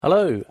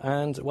Hello,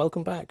 and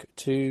welcome back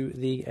to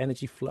the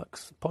Energy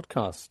Flux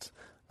podcast.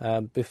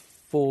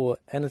 Before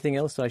anything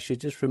else, I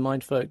should just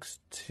remind folks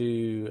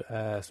to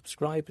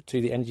subscribe to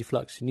the Energy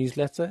Flux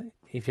newsletter.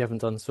 If you haven't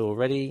done so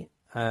already,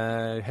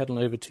 head on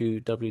over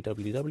to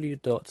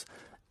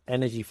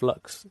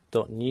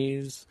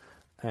www.energyflux.news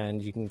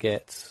and you can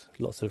get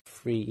lots of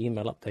free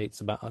email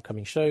updates about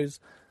upcoming shows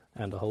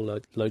and a whole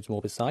loads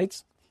more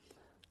besides.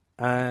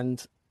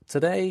 And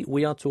today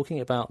we are talking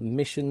about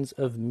emissions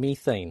of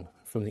methane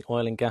from the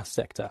oil and gas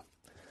sector.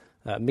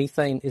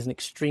 Methane is an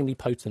extremely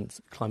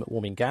potent climate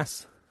warming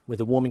gas with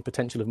a warming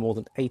potential of more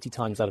than 80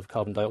 times that of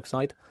carbon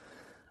dioxide.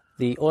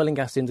 The oil and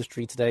gas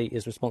industry today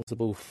is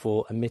responsible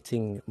for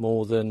emitting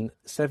more than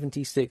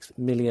 76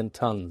 million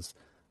tonnes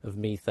of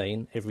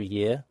methane every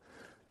year.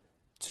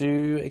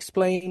 To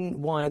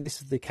explain why this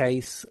is the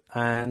case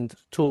and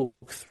talk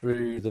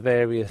through the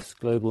various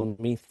global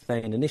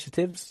methane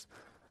initiatives,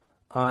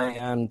 I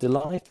am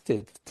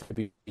delighted to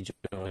be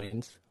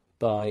joined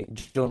by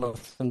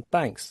Jonathan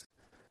Banks,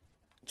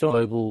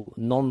 global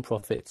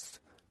non-profits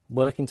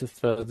working to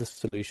further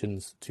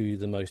solutions to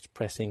the most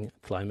pressing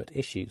climate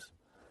issues.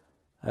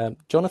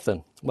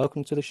 Jonathan,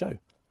 welcome to the show.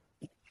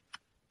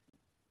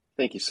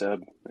 Thank you,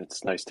 Seb.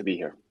 It's nice to be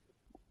here.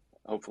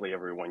 Hopefully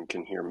everyone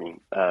can hear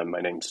me.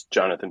 My name's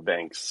Jonathan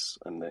Banks.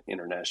 I'm the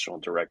International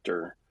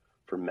Director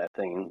for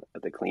Methane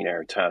at the Clean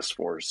Air Task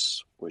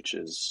Force, which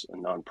is a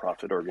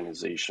nonprofit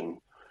organization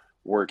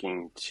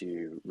working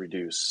to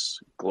reduce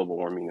global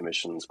warming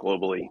emissions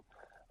globally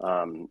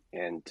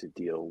and to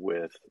deal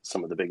with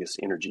some of the biggest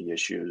energy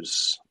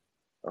issues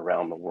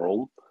around the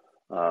world.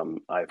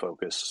 I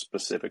focus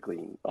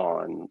specifically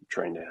on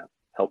trying to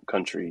help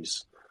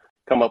countries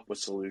come up with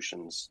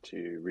solutions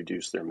to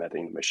reduce their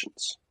methane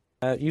emissions.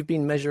 You've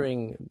been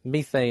measuring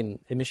methane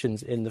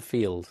emissions in the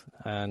field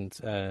and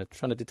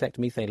trying to detect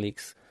methane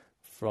leaks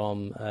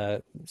from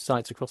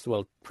sites across the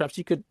world. Perhaps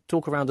you could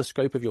talk around the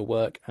scope of your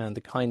work and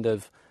the kind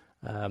of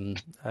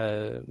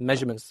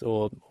measurements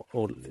or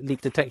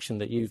leak detection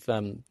that you've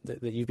been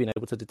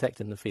able to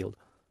detect in the field.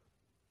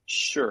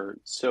 Sure.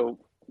 So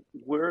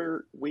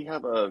we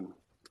have a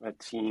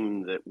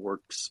team that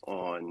works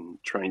on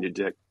trying to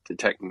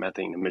detect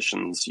methane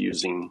emissions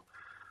using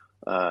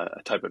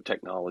a type of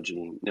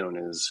technology known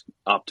as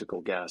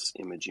optical gas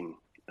imaging.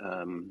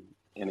 And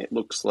it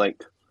looks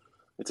like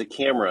it's a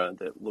camera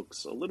that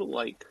looks a little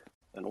like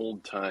an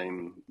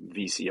old-time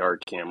VCR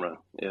camera.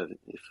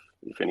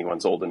 If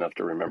anyone's old enough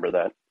to remember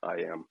that,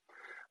 I am.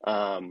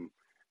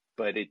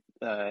 But it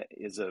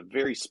is a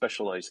very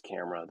specialized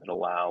camera that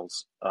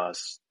allows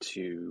us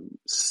to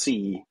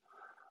see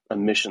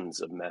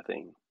emissions of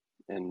methane.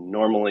 And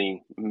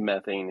normally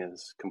methane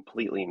is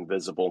completely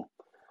invisible.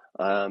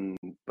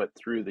 But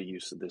through the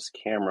use of this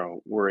camera,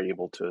 we're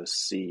able to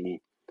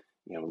see,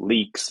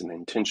 leaks and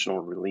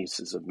intentional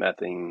releases of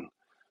methane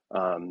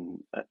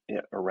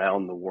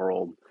around the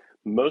world.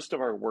 Most of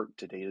our work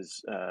today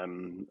is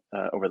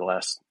over the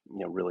last,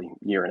 really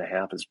year and a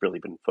half has really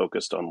been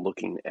focused on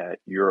looking at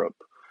Europe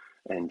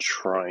and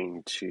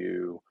trying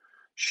to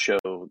show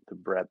the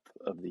breadth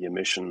of the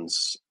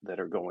emissions that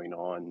are going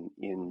on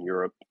in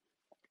Europe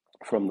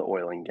from the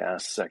oil and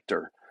gas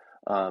sector.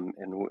 And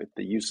with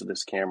the use of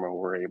this camera,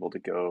 we're able to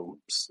go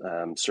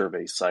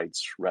survey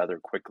sites rather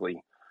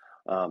quickly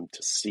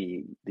to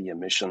see the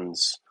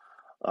emissions.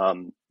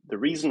 The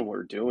reason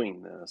we're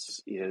doing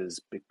this is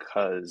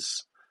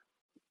because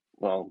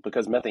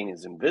methane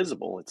is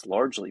invisible, it's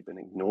largely been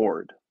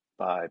ignored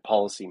by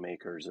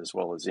policymakers as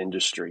well as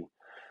industry.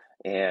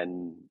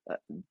 And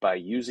by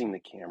using the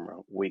camera,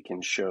 we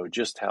can show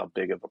just how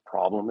big of a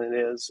problem it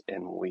is,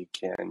 and we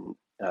can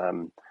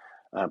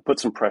put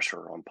some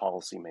pressure on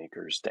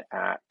policymakers to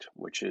act,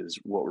 which is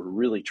what we're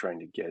really trying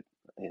to get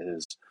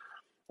is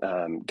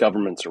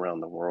governments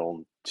around the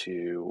world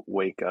to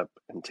wake up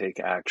and take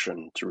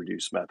action to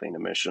reduce methane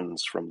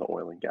emissions from the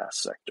oil and gas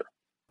sector.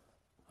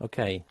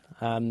 Okay.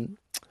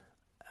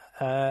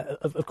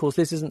 Of course,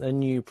 this isn't a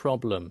new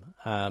problem.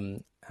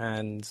 And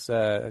as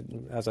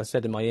I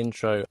said in my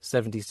intro,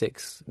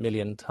 76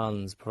 million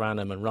tonnes per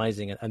annum and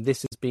rising. And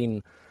this has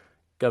been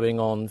going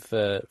on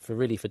for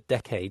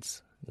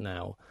decades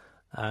now.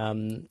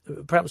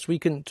 Perhaps we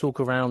can talk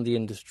around the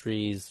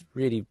industry's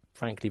really,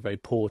 frankly, very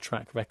poor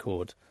track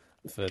record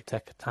for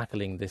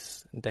tackling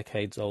this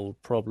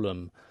decades-old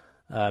problem.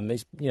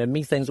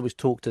 Methane's always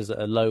talked as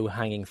a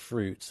low-hanging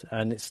fruit,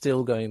 and it's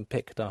still going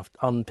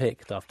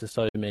unpicked after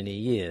so many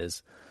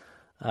years,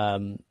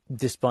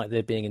 despite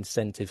there being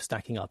incentives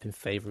stacking up in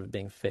favour of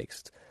being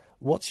fixed.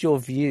 What's your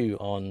view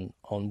on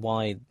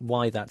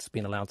why that's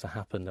been allowed to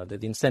happen? Are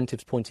the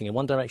incentives pointing in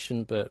one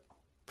direction, but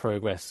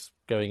progress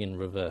going in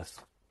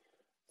reverse?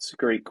 It's a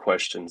great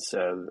question,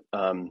 Seb.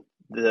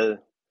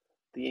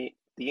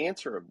 The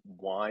answer of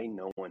why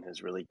no one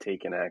has really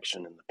taken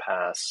action in the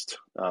past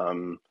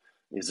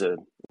is a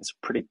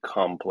pretty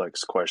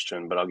complex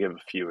question, but I'll give a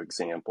few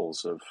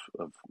examples of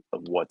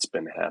what's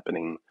been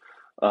happening.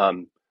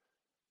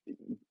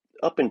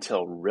 up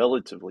until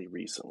relatively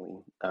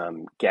recently,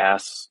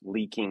 gas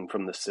leaking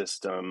from the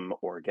system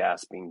or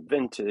gas being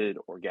vented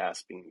or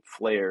gas being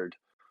flared,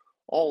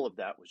 all of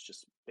that was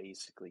just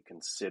basically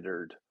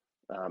considered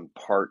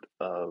part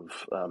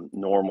of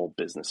normal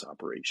business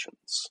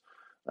operations.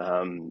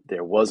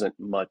 There wasn't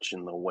much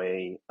in the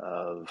way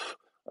of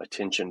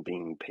attention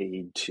being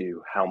paid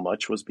to how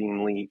much was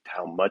being leaked,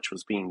 how much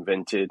was being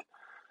vented.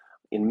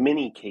 In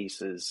many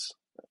cases,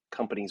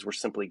 companies were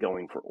simply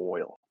going for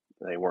oil.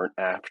 They weren't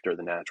after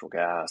the natural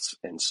gas.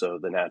 And so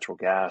the natural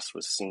gas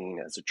was seen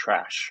as a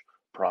trash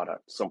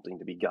product, something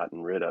to be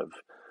gotten rid of.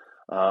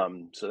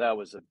 So that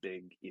was a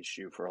big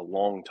issue for a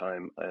long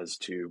time as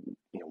to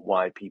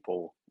why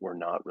people were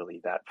not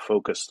really that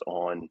focused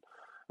on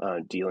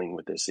dealing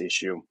with this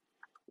issue.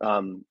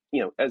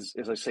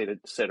 As I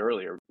said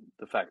earlier,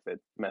 the fact that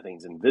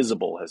methane's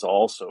invisible has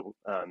also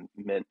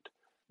meant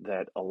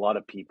that a lot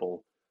of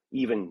people,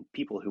 even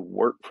people who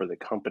work for the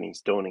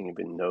companies, don't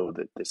even know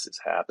that this is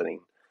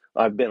happening.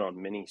 I've been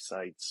on many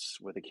sites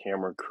with a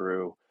camera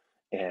crew,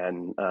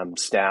 and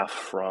staff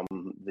from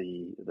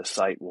the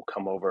site will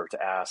come over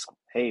to ask,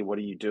 "Hey, what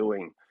are you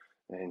doing?"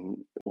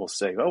 And we'll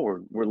say,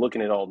 "Oh, we're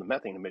looking at all the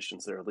methane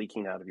emissions that are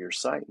leaking out of your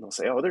site." And they'll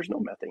say, "Oh, there's no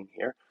methane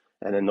here."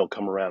 And then they'll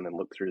come around and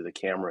look through the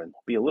camera and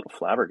be a little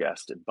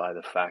flabbergasted by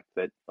the fact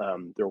that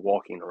they're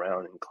walking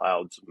around in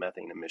clouds of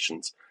methane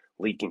emissions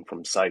leaking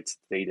from sites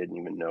they didn't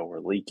even know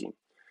were leaking.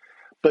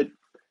 But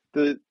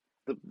the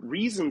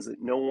reasons that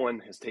no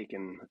one has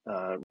taken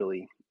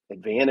really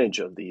advantage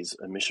of these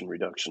emission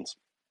reductions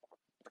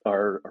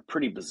are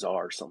pretty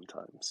bizarre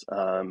sometimes.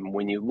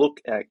 When you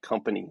look at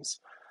companies,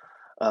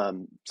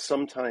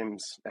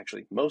 sometimes,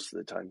 actually most of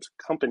the times,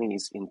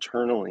 companies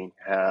internally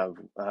have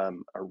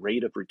a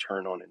rate of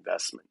return on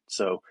investment.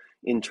 So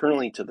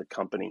internally to the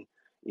company,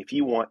 if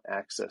you want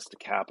access to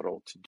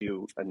capital to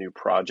do a new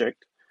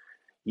project,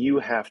 you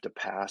have to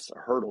pass a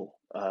hurdle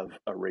of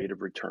a rate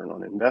of return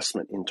on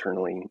investment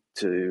internally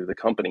to the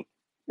company.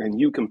 And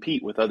you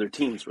compete with other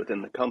teams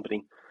within the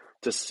company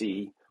to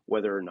see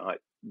whether or not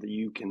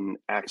you can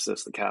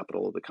access the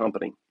capital of the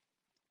company.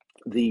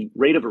 The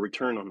rate of a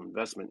return on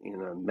investment in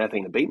a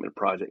methane abatement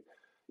project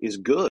is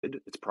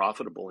good. It's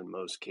profitable in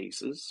most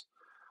cases,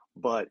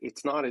 but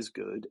it's not as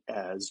good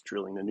as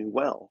drilling a new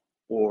well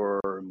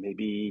or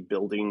maybe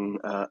building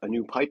a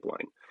new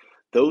pipeline.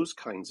 Those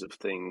kinds of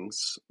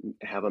things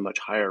have a much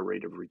higher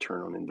rate of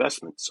return on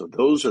investment. So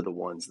those are the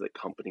ones that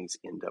companies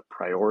end up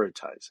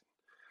prioritizing.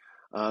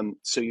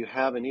 So you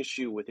have an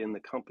issue within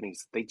the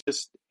companies. They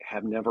just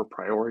have never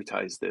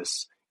prioritized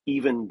this,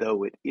 even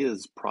though it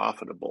is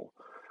profitable.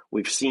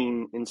 We've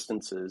seen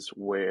instances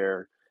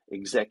where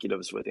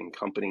executives within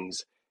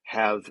companies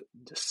have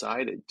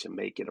decided to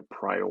make it a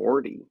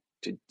priority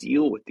to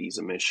deal with these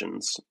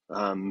emissions.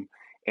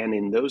 And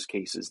in those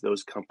cases,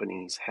 those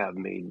companies have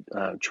made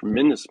a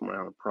tremendous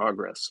amount of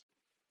progress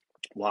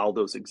while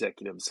those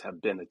executives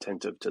have been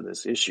attentive to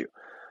this issue.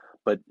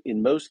 But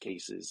in most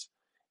cases,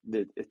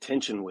 the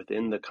attention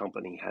within the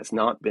company has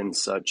not been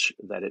such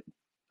that it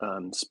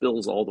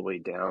spills all the way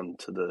down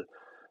to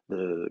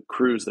the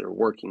crews that are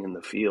working in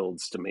the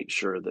fields to make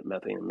sure that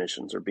methane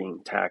emissions are being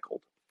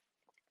tackled.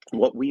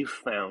 What we've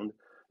found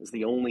is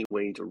the only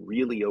way to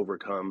really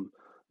overcome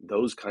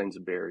those kinds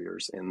of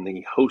barriers and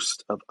the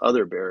host of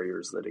other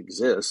barriers that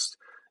exist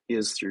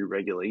is through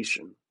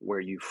regulation, where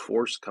you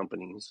force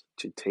companies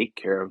to take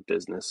care of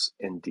business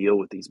and deal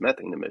with these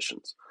methane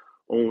emissions.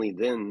 Only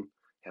then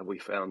have we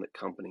found that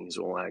companies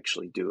will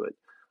actually do it.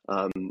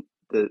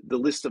 The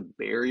list of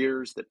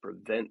barriers that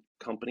prevent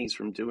companies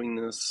from doing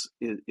this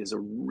is a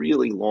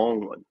really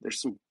long one. There's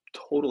some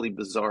totally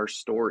bizarre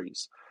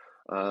stories.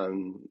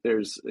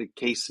 There's a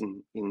case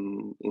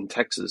in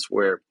Texas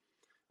where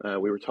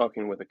we were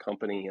talking with a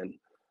company, and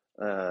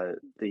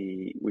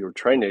we were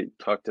trying to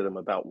talk to them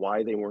about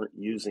why they weren't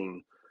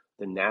using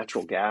the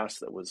natural gas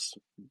that was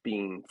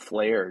being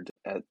flared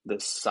at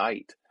this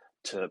site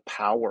to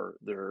power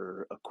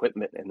their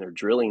equipment and their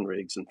drilling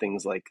rigs and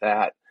things like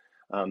that.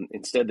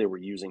 Instead, they were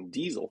using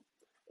diesel,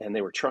 and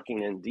they were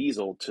trucking in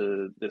diesel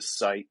to this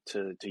site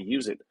to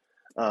use it.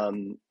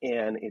 And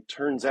it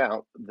turns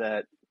out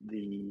that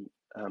the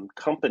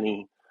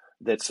company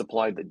that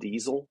supplied the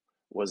diesel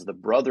was the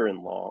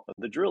brother-in-law of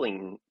the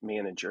drilling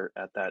manager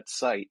at that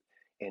site,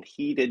 and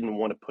he didn't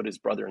want to put his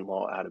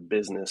brother-in-law out of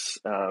business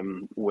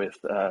with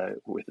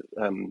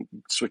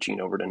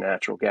switching over to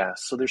natural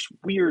gas. So there's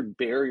weird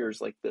barriers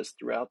like this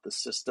throughout the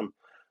system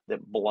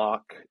that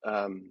block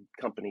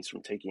companies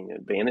from taking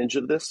advantage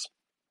of this.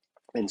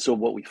 And so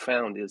what we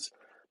found is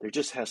there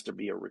just has to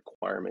be a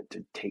requirement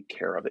to take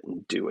care of it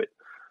and do it.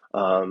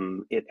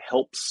 It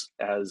helps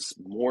as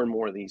more and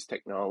more of these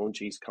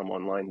technologies come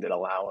online that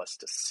allow us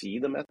to see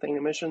the methane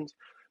emissions,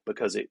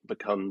 because it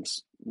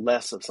becomes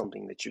less of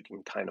something that you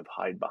can kind of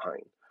hide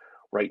behind.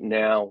 Right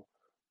now,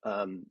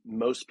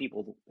 most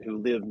people who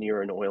live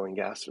near an oil and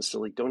gas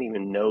facility don't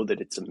even know that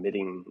it's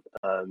emitting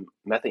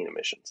methane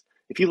emissions.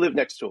 If you live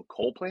next to a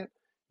coal plant,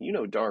 you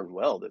know darn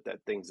well that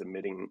thing's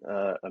emitting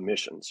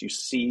emissions. You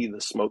see the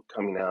smoke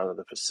coming out of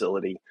the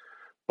facility,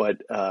 But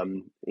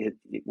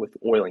with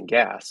oil and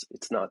gas,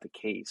 it's not the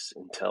case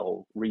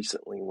until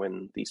recently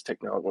when these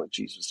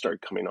technologies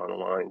started coming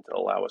online to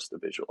allow us to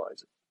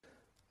visualize it.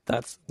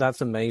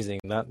 That's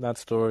amazing. That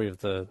story of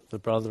the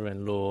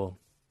brother-in-law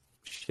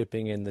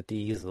shipping in the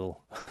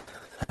diesel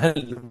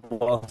and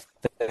whilst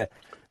they're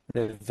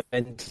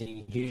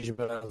venting huge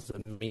amounts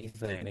of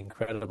methane,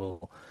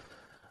 incredible.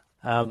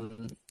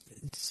 Um,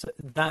 so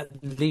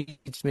that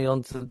leads me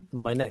on to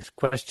my next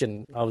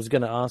question. I was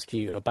going to ask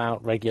you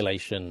about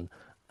regulation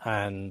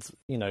and,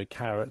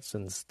 carrots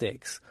and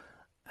sticks,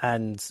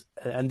 and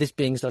this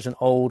being such an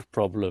old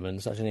problem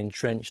and such an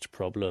entrenched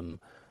problem.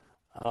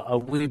 Are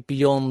we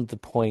beyond the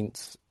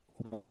point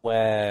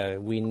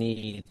where we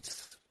need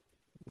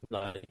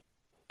like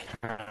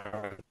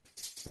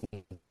carrots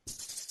and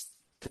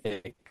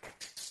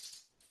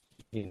sticks,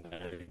 to,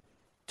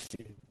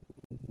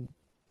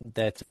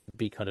 there to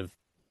be kind of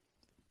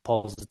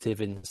positive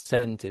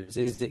incentives?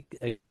 Is it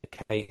a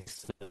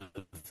case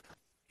of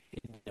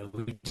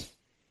we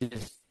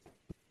just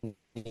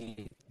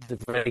the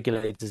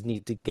regulators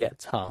need to get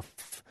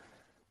tough,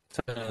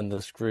 turn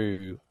the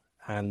screw,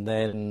 and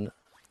then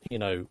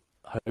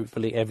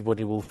hopefully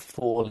everybody will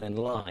fall in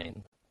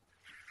line?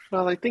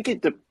 Well, I think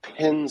it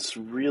depends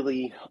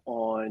really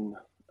on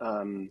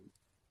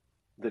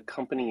the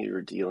company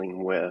you're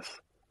dealing with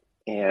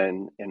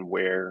and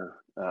where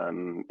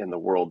in the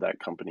world that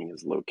company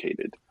is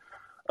located.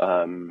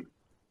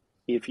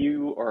 If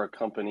you are a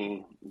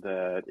company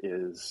that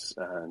is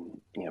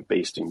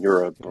based in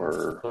Europe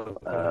or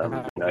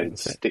United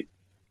States,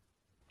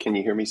 can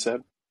you hear me,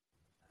 Seb?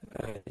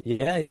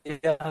 Yeah,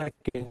 I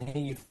can hear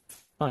you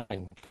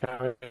fine.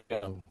 Carry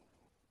on.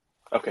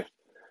 Okay.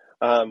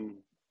 Um,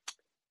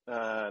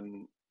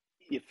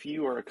 if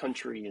you are a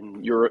country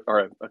in Europe,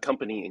 or a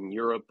company in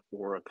Europe,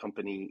 or a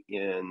company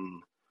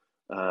in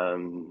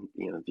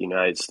the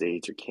United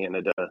States or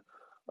Canada,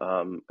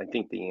 I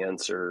think the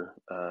answer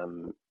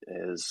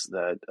is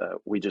that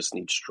we just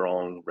need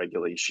strong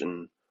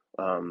regulation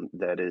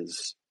that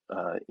is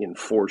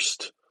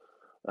enforced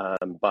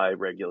by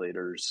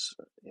regulators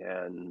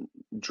and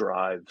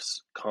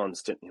drives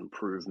constant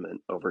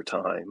improvement over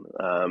time.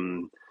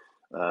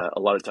 A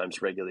lot of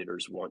times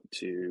regulators want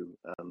to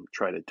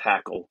try to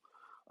tackle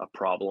a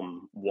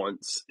problem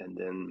once and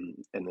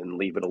then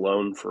leave it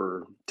alone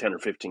for 10 or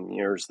 15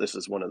 years. This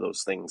is one of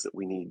those things that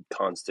we need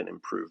constant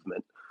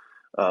improvement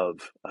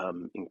of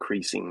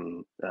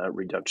increasing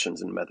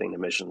reductions in methane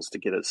emissions to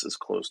get us as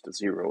close to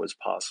zero as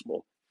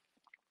possible.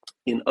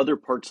 In other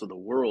parts of the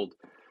world,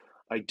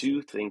 I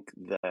do think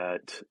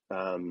that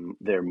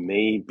there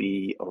may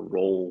be a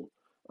role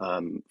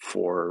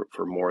for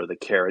more of the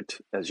carrot,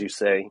 as you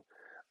say,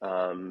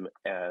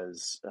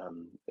 as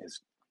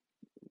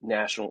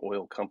national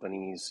oil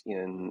companies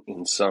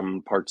in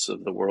some parts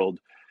of the world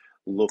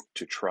look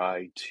to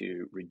try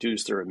to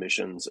reduce their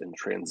emissions and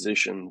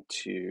transition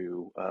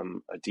to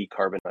a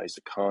decarbonized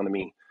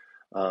economy.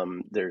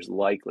 There's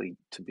likely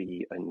to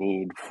be a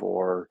need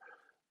for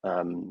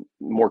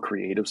more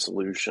creative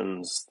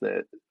solutions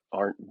that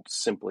aren't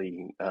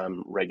simply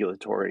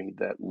regulatory,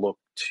 that look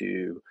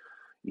to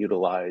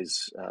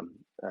utilize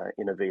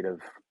innovative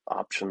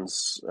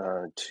options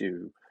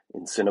to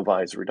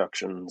incentivize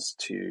reductions,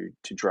 to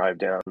drive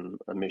down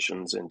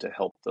emissions, and to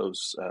help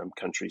those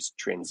countries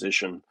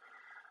transition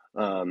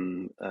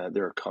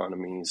their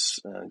economies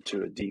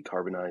to a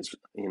decarbonized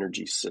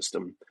energy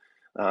system.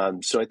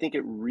 So I think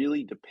it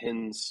really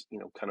depends,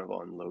 kind of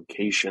on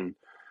location.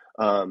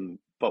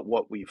 But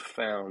what we've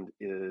found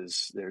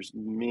is there's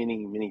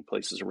many, many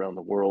places around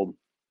the world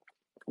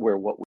where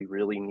what we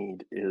really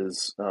need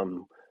is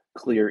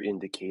clear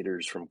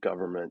indicators from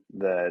government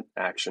that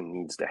action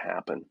needs to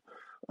happen.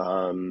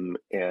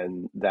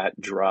 And that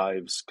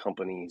drives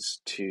companies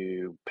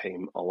to pay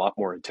a lot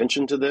more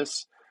attention to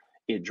this.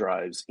 It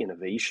drives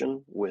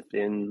innovation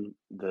within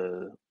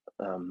the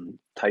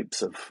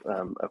types of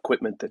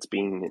equipment that's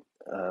being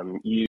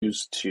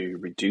used to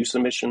reduce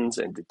emissions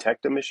and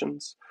detect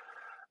emissions.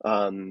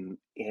 And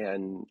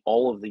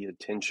all of the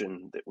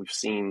attention that we've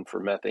seen for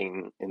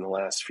methane in the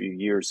last few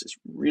years has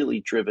really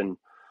driven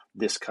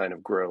this kind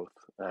of growth.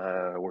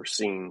 We're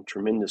seeing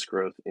tremendous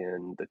growth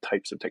in the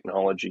types of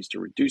technologies to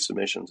reduce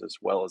emissions, as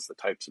well as the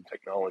types of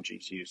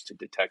technologies used to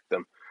detect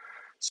them.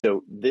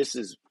 So this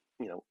is,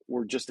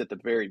 we're just at the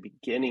very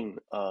beginning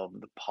of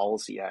the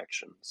policy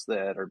actions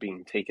that are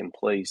taking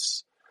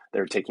place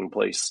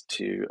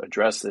to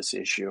address this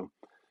issue.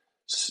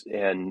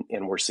 And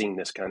we're seeing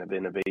this kind of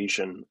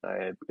innovation.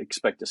 I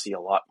expect to see a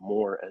lot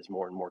more as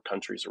more and more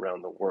countries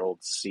around the world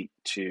seek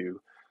to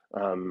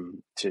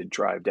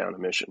drive down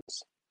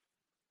emissions.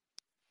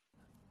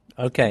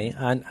 Okay,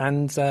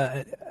 and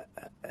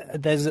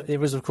there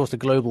was of course a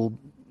global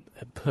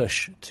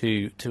push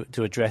to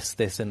address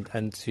this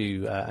and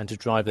to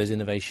drive those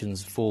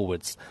innovations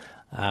forwards,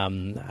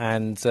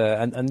 and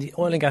the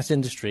oil and gas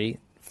industry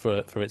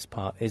for its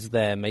part is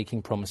there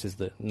making promises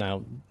that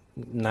now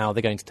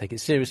they're going to take it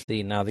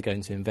seriously. Now they're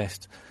going to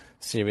invest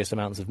serious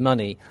amounts of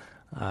money.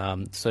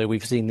 So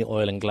we've seen the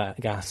Oil and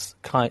Gas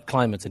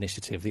Climate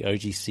Initiative, the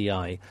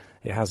OGCI,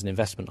 it has an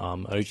investment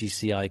arm,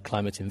 OGCI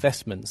Climate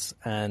Investments,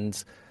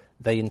 and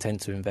they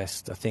intend to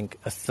invest, I think,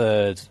 a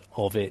third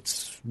of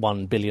its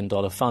 $1 billion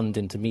fund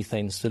into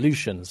methane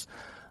solutions.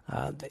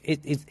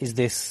 Is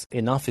this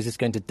enough? Is this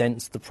going to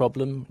dent the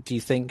problem, do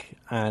you think?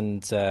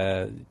 And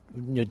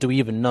do we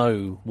even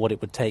know what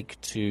it would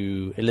take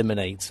to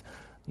eliminate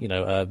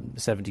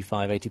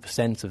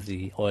 75-80% of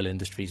the oil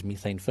industry's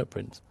methane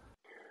footprint?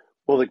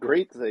 Well, the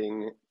great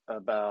thing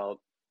about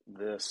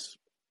this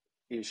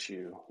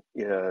issue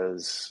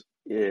is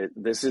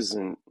this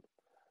isn't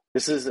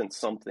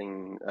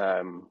something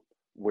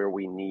where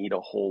we need a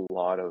whole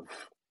lot of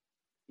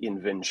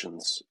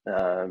inventions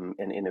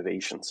and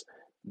innovations.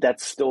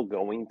 That's still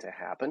going to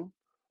happen,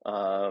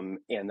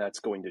 and that's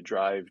going to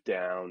drive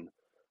down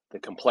the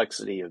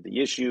complexity of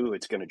the issue.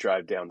 It's going to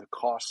drive down the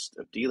cost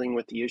of dealing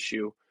with the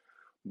issue.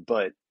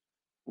 But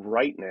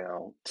right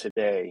now,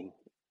 today,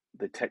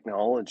 the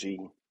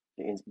technology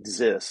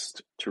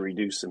exists to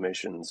reduce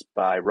emissions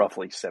by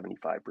roughly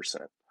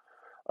 75%.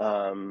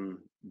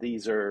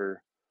 These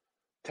are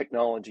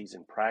technologies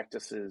and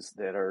practices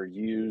that are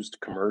used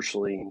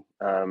commercially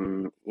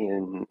in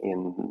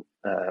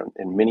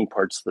many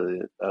parts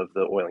of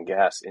the oil and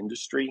gas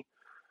industry.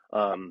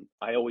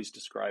 I always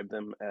describe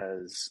them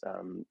as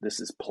this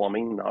is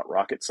plumbing, not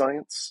rocket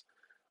science,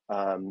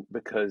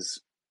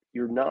 because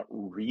you're not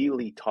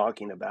really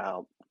talking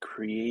about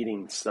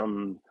creating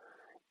some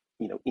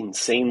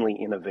insanely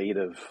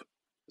innovative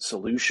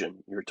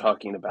solution. You're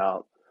talking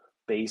about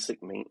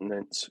basic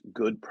maintenance,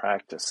 good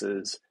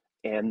practices,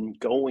 and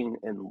going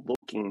and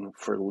looking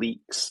for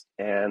leaks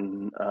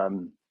and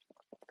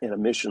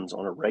emissions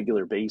on a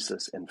regular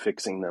basis and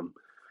fixing them.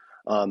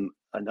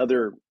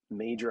 Another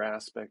major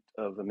aspect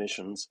of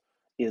emissions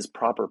is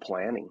proper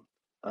planning.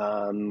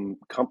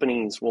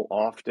 Companies will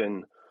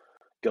often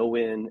go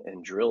in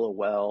and drill a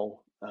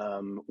well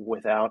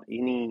without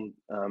any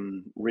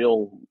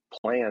real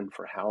plan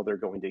for how they're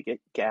going to get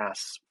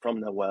gas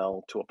from the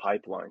well to a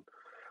pipeline.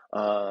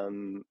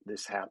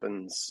 This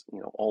happens,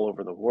 all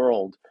over the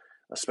world,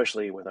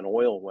 especially with an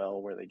oil well,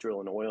 where they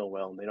drill an oil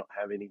well and they don't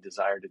have any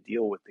desire to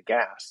deal with the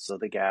gas, so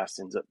the gas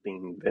ends up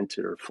being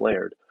vented or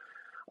flared.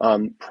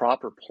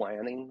 Proper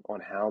planning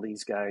on how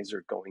these guys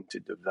are going to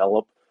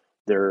develop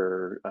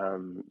their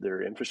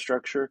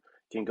infrastructure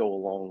can go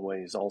a long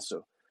ways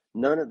also.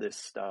 None of this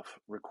stuff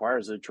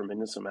requires a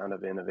tremendous amount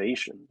of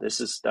innovation.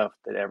 This is stuff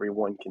that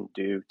everyone can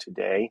do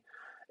today,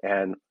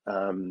 and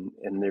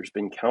there's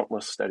been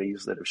countless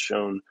studies that have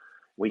shown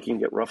we can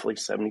get roughly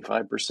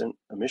 75%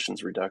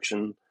 emissions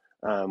reduction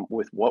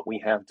with what we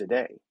have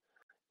today.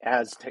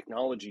 As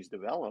technologies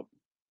develop,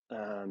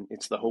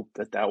 it's the hope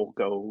that will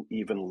go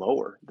even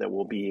lower, that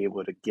we'll be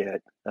able to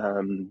get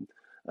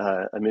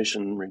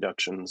emission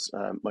reductions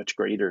much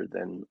greater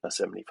than a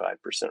 75%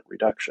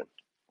 reduction.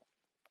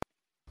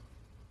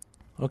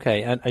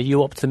 Okay, and are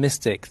you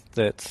optimistic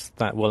that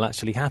that will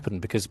actually happen?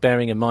 Because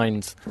bearing in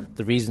mind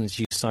the reasons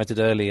you cited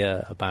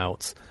earlier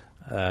about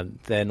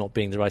there not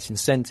being the right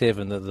incentive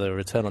and the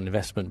return on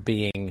investment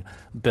being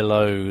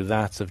below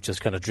that of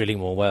just kind of drilling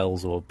more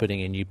wells or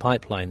putting in new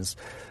pipelines,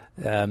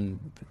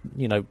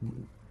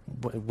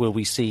 will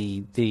we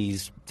see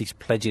these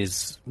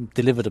pledges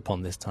delivered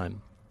upon this time?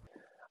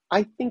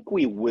 I think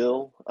we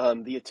will.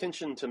 The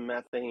attention to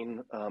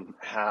methane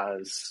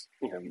has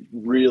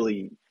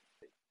really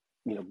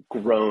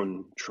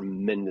grown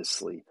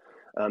tremendously.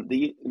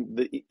 The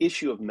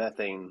issue of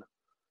methane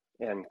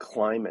and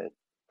climate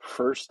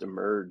first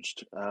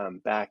emerged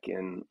back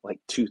in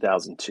like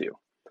 2002.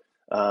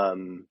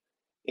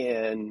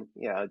 And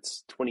yeah,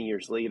 it's 20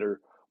 years later,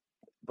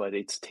 but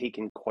it's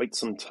taken quite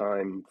some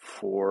time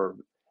for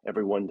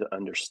everyone to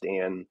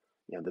understand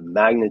the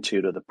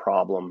magnitude of the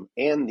problem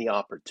and the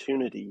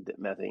opportunity that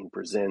methane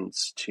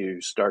presents to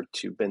start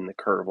to bend the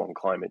curve on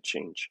climate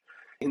change.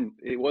 And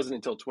it wasn't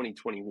until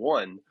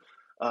 2021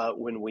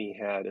 when we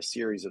had a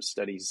series of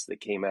studies that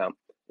came out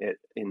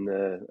in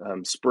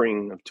the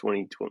spring of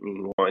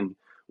 2021.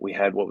 We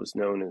had what was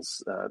known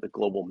as the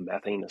Global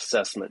Methane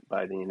Assessment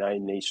by the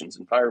United Nations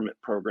Environment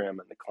Program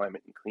and the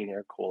Climate and Clean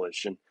Air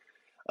Coalition.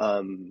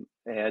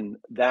 And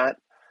that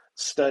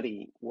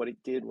study, what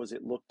it did was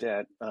it looked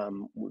at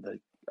the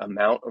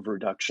amount of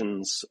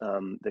reductions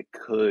that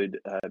could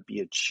be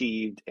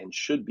achieved and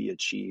should be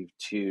achieved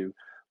to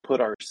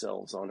put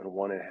ourselves on a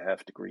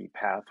 1.5 degree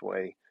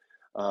pathway.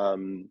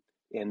 And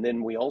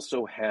then we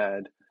also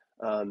had,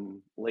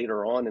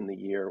 later on in the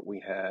year, we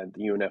had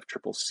the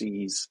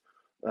UNFCCC's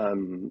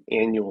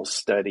annual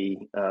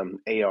study,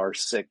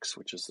 AR6,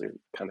 which is the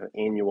kind of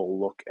annual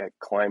look at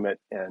climate.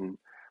 And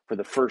for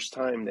the first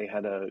time, they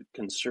had a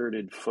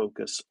concerted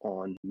focus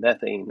on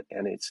methane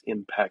and its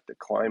impact to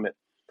climate.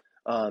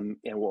 And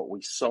what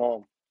we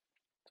saw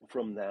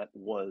from that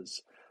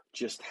was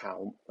just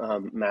how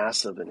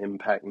massive an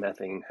impact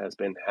methane has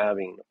been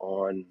having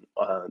on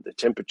the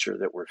temperature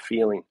that we're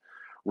feeling.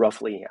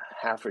 Roughly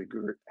half a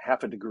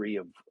degree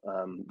of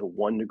the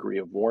 1 degree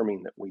of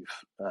warming that we've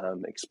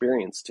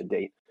experienced to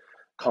date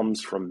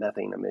comes from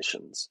methane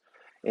emissions.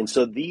 And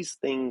so these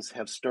things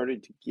have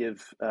started to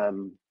give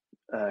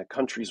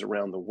countries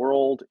around the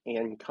world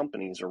and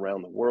companies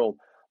around the world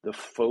the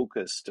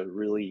focus to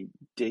really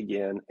dig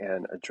in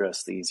and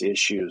address these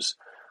issues,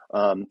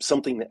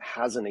 something that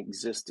hasn't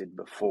existed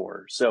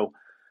before. So,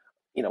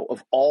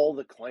 of all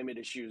the climate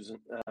issues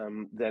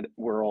that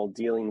we're all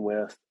dealing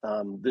with,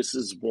 this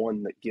is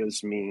one that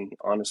gives me,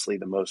 honestly,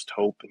 the most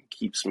hope and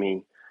keeps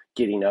me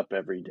getting up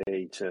every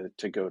day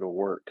to go to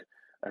work.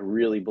 I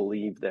really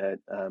believe that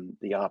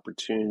the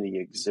opportunity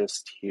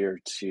exists here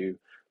to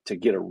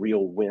get a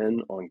real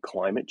win on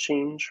climate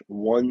change,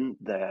 one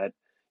that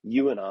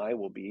you and I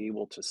will be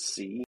able to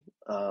see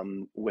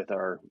with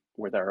our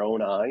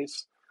own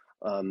eyes.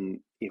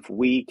 If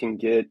we can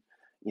get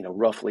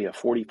roughly a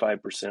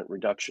 45%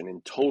 reduction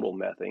in total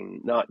methane,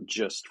 not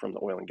just from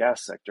the oil and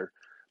gas sector,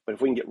 but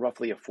if we can get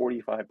roughly a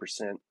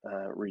 45%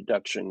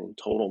 reduction in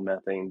total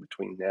methane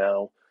between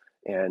now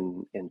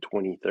and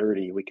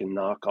 2030, we can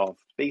knock off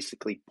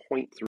basically zero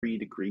point 0.3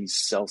 degrees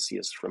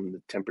Celsius from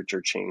the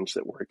temperature change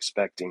that we're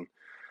expecting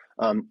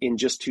in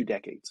just 2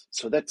 decades.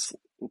 So that's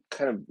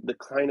the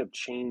kind of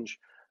change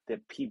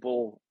that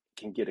people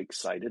can get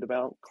excited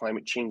about.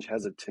 Climate change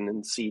has a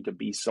tendency to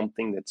be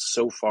something that's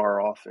so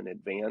far off in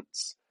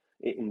advance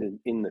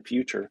in the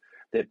future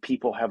that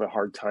people have a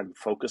hard time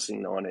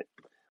focusing on it.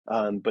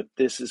 But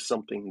this is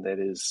something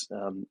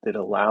that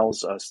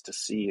allows us to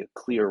see a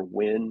clear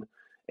win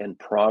and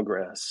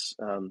progress.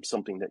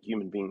 Something that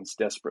human beings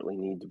desperately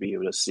need to be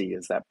able to see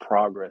is that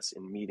progress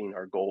in meeting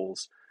our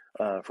goals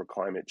for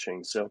climate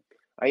change. So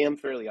I am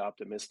fairly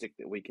optimistic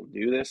that we can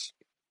do this.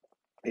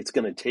 It's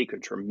going to take a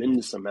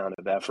tremendous amount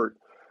of effort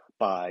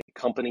by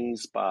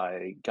companies,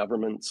 by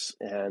governments,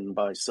 and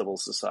by civil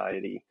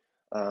society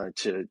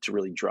to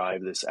really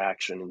drive this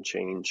action and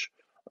change.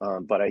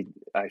 But I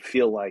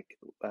feel like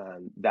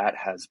that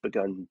has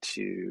begun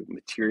to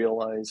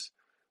materialize.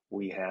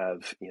 We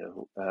have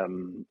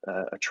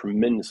a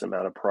tremendous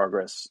amount of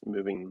progress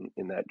moving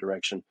in that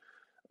direction.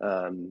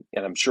 And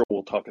I'm sure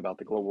we'll talk about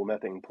the global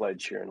methane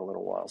pledge here in a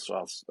little while. So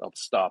I'll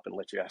stop and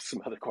let you ask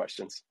some other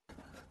questions.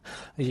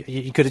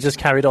 You could have just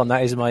carried on.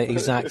 That is my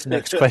exact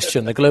next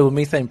question. The global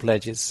methane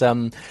pledge. It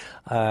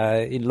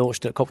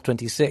launched at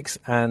COP26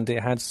 and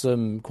it had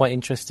some quite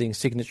interesting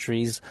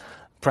signatories.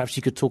 Perhaps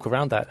you could talk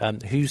around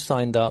that. Who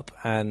signed up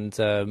and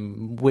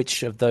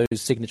which of those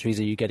signatories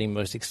are you getting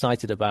most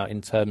excited about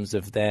in terms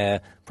of their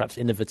perhaps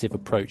innovative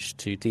approach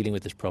to dealing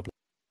with this problem?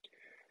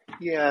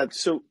 Yeah,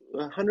 so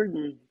I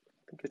think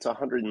it's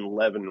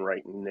 111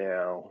 right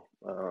now.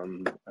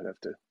 I'd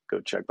have to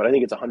go check, but I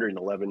think it's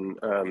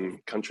 111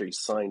 countries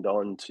signed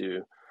on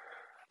to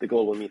the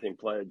global methane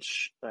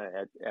pledge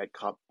at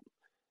COP.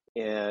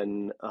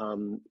 And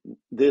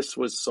this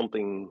was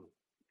something,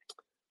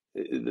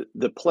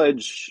 the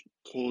pledge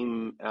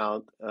came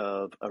out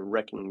of a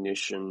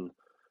recognition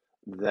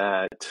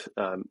that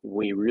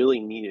we really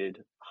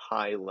needed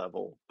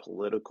high-level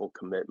political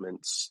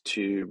commitments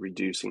to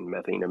reducing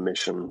methane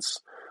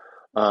emissions.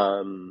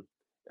 Back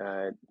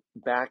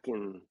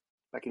in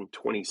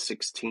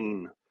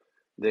 2016,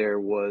 there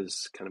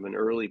was kind of an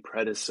early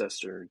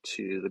predecessor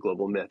to the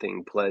global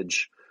methane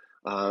pledge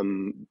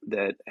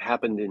that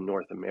happened in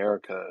North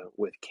America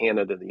with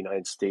Canada, the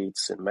United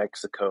States, and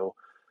Mexico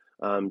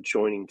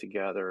joining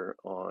together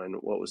on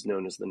what was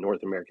known as the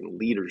North American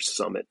Leaders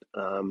Summit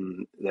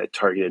that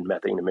targeted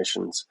methane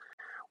emissions.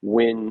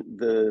 When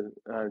the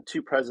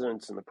two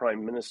presidents and the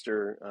prime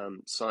minister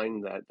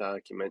signed that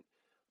document,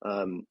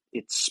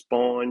 it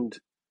spawned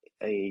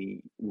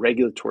a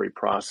regulatory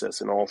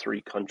process in all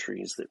three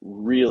countries that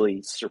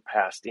really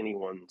surpassed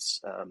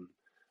anyone's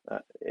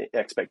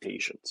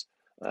expectations.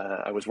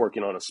 I was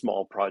working on a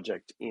small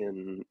project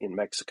in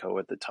Mexico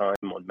at the time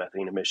on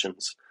methane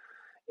emissions.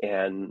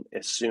 And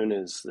as soon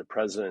as the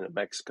president of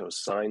Mexico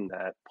signed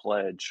that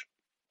pledge,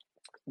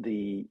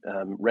 the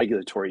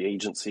regulatory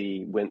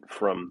agency went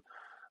from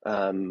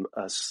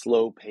a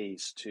slow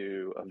pace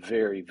to a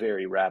very,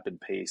 very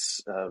rapid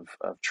pace of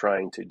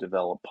trying to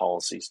develop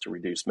policies to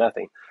reduce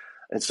methane.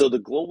 And so the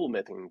global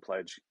methane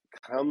pledge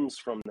comes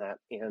from that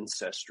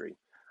ancestry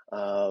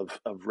of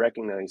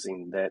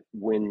recognizing that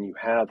when you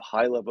have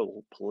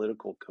high-level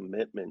political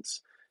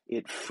commitments,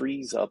 it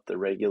frees up the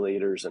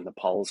regulators and the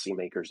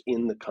policymakers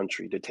in the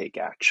country to take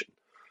action.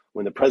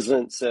 When the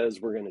president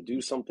says we're going to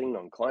do something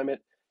on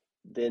climate,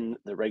 then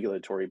the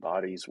regulatory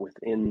bodies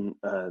within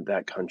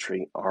that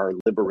country are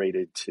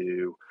liberated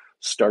to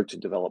start to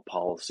develop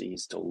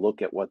policies to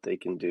look at what they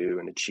can do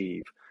and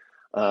achieve.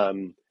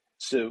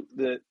 So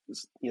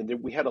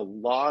we had a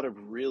lot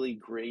of really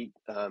great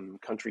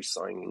countries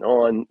signing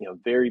on,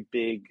 very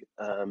big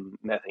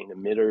methane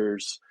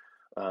emitters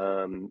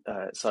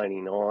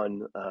signing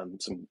on,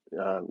 some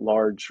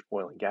large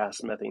oil and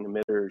gas methane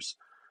emitters,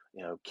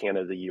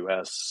 Canada, the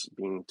US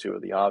being two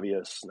of the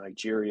obvious.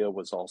 Nigeria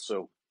was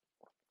also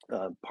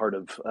part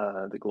of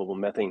the global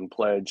methane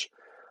pledge.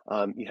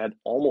 You had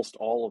almost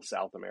all of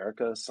South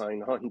America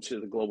sign on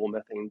to the global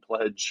methane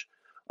pledge.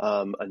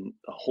 A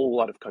whole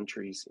lot of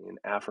countries in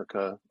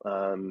Africa,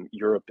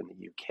 Europe, and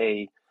the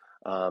UK,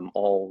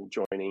 all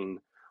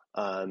joining.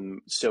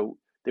 So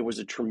there was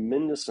a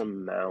tremendous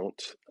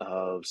amount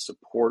of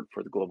support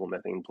for the global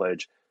methane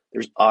pledge.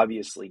 There's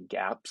obviously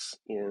gaps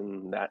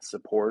in that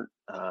support,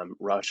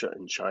 Russia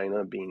and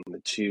China being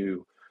the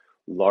two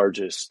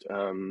largest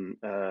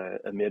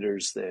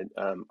emitters that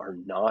are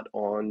not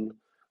on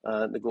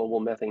the global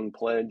methane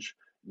pledge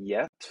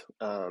yet.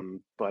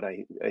 But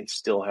I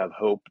still have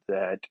hope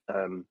that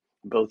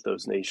both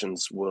those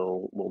nations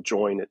will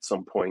join at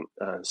some point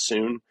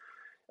soon.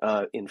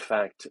 In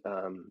fact,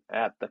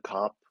 at the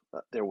COP,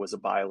 there was a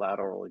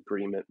bilateral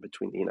agreement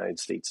between the United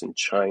States and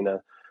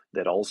China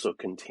that also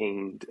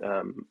contained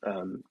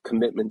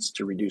commitments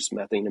to reduce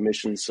methane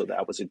emissions. So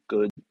that was a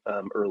good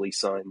early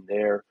sign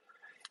there.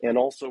 And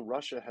also,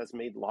 Russia has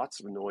made lots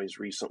of noise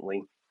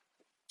recently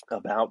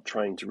about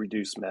trying to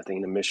reduce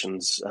methane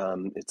emissions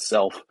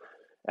itself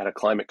at a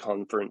climate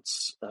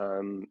conference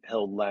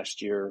held last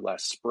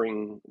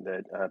spring,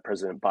 that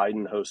President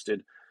Biden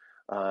hosted.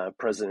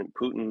 President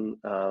Putin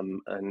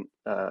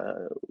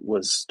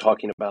was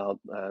talking about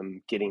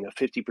getting a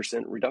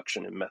 50%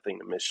 reduction in methane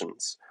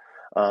emissions.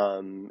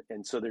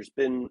 And so there's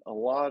been a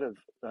lot of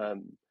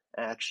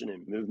action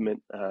and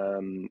movement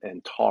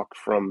and talk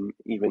from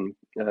even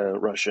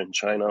Russia and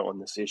China on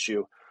this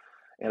issue.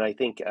 And I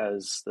think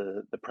as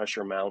the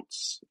pressure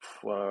mounts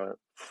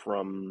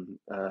from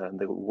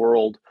the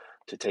world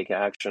to take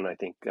action, I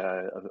think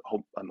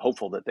I'm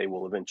hopeful that they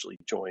will eventually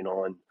join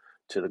on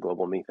to the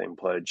global methane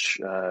pledge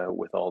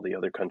with all the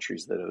other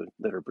countries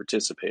that are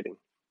participating.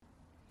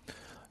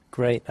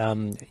 Great. Yeah.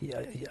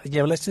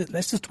 Well, let's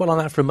just dwell on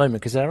that for a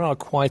moment, because there are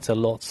quite a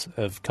lot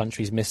of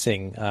countries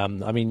missing.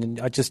 I mean,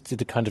 I just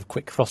did a kind of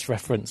quick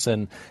cross-reference,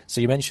 and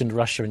so you mentioned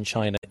Russia and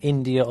China,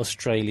 India,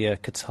 Australia,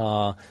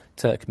 Qatar,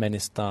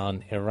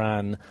 Turkmenistan,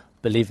 Iran,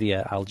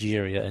 Bolivia,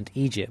 Algeria, and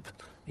Egypt.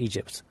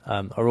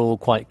 Are all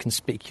quite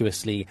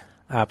conspicuously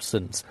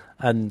absent,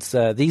 and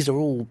these are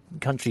all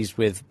countries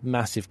with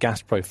massive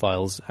gas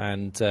profiles,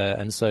 and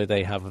so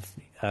they have,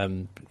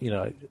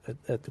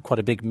 quite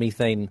a big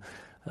methane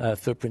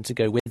footprint to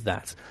go with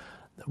that.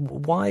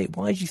 Why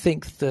do you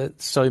think that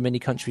so many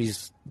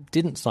countries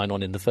didn't sign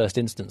on in the first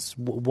instance?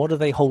 What are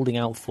they holding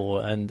out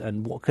for,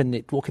 and what can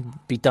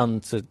be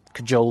done to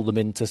cajole them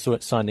into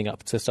signing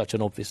up to such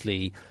an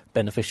obviously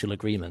beneficial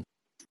agreement?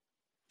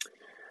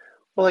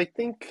 Well, I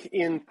think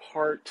in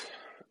part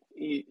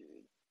the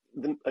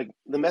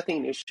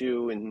methane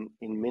issue in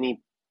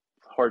many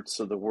parts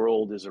of the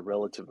world is a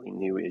relatively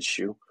new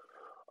issue.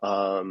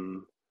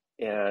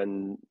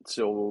 And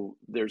so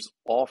there's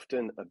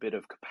often a bit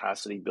of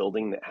capacity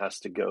building that has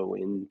to go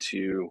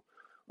into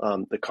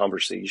the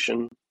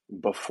conversation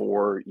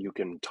before you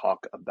can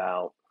talk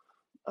about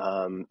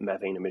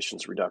methane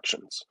emissions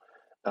reductions.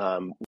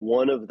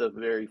 One of the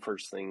very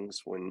first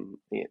things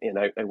and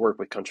I work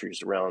with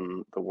countries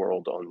around the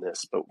world on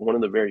this, but one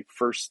of the very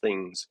first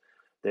things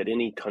that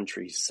any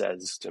country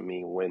says to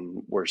me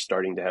when we're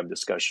starting to have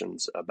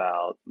discussions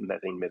about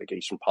methane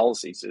mitigation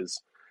policies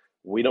is,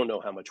 we don't know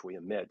how much we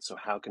emit, so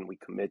how can we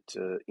commit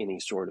to any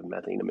sort of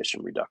methane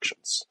emission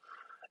reductions?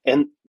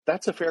 And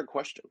that's a fair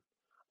question.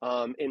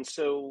 And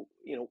so,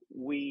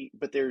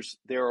 but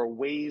there are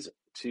ways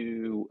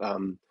to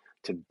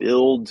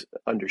build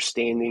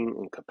understanding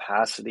and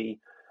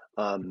capacity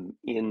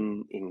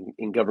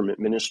in government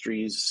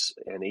ministries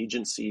and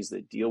agencies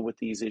that deal with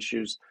these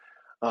issues.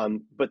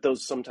 But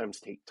those sometimes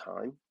take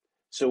time.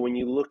 So when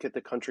you look at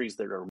the countries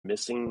that are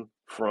missing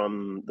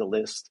from the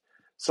list,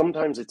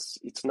 sometimes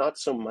it's not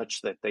so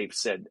much that they've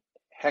said,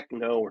 heck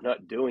no, we're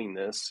not doing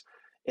this,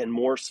 and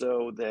more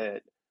so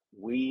that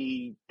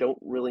we don't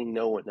really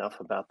know enough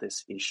about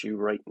this issue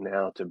right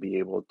now to be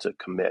able to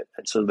commit.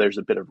 And so there's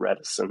a bit of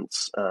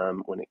reticence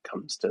when it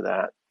comes to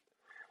that.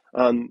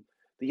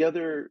 The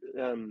other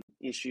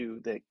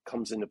issue that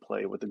comes into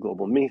play with the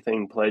global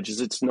methane pledge is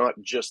it's not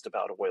just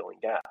about oil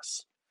and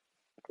gas.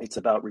 It's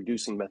about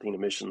reducing methane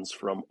emissions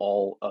from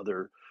all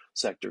other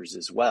sectors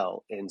as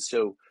well. And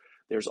so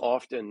there's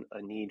often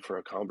a need for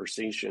a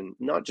conversation,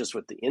 not just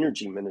with the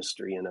energy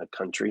ministry in a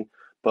country,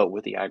 but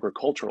with the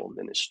agricultural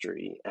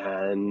ministry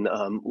and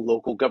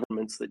local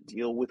governments that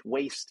deal with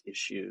waste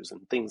issues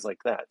and things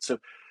like that. So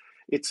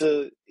it's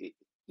an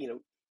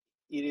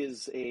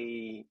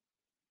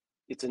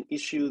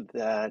issue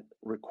that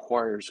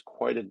requires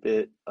quite a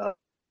bit of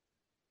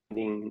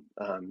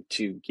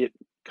to get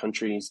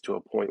countries to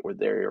a point where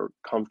they're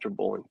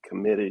comfortable and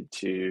committed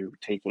to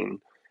taking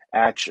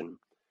action.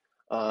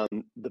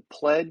 The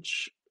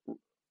pledge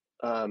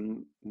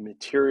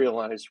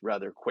materialized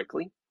rather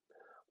quickly,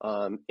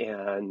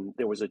 and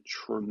there was a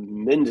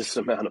tremendous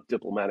amount of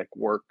diplomatic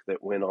work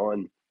that went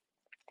on,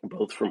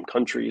 both from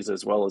countries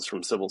as well as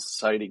from civil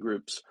society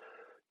groups,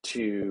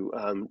 to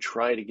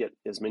try to get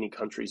as many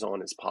countries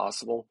on as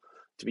possible.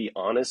 To be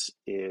honest,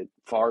 it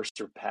far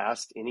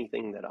surpassed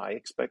anything that I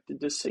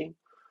expected to see.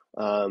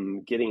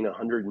 Getting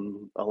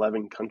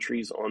 111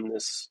 countries on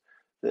this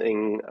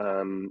thing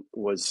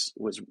was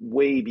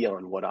way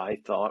beyond what I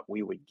thought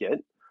we would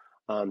get.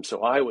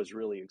 So I was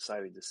really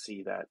excited to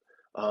see that.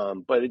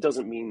 But it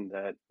doesn't mean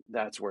that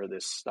that's where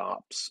this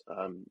stops.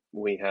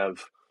 We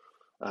have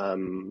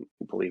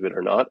believe it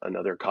or not,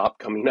 another COP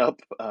coming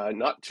up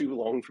not too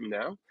long from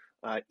now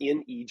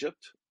in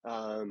Egypt.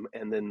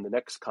 And then the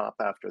next COP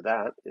after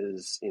that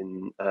is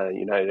in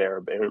United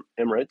Arab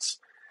Emirates.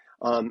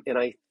 And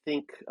I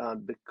think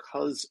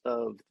because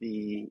of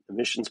the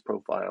emissions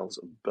profiles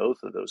of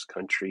both of those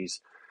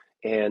countries,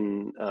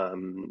 and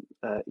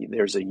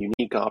there's a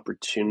unique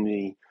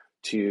opportunity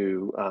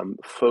to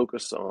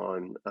focus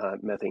on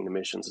methane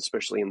emissions,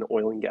 especially in the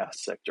oil and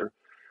gas sector,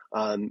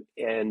 and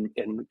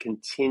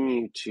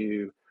continue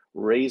to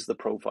raise the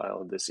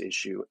profile of this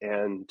issue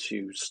and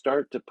to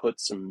start to put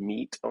some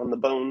meat on the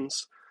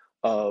bones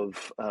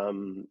of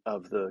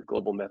the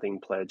global methane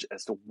pledge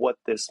as to what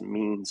this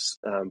means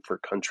for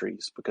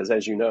countries. Because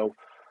as you know,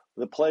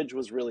 the pledge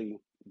was really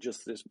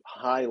just this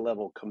high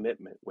level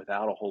commitment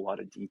without a whole lot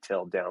of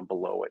detail down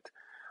below it.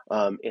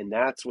 And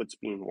that's what's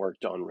being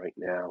worked on right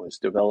now, is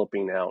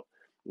developing out,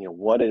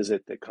 what is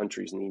it that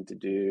countries need to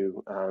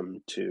do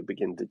to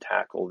begin to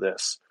tackle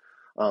this.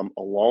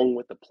 Along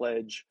with the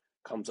pledge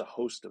comes a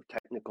host of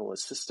technical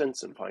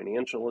assistance and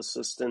financial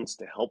assistance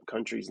to help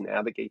countries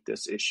navigate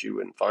this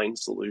issue and find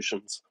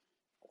solutions.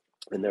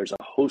 And there's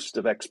a host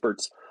of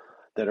experts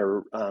that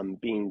are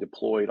being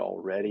deployed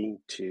already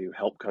to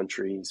help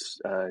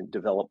countries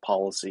develop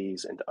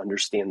policies and to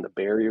understand the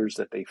barriers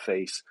that they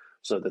face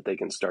so that they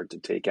can start to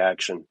take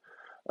action.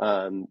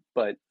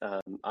 But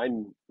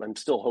I'm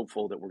still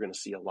hopeful that we're going to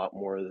see a lot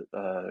more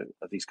of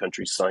these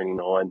countries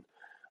signing on.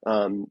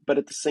 But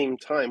at the same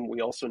time,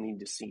 we also need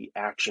to see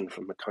action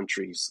from the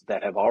countries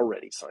that have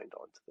already signed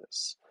on to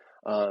this.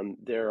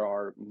 There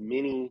are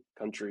many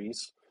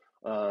countries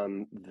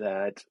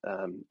that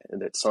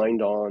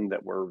signed on,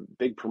 that were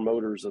big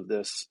promoters of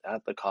this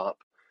at the COP,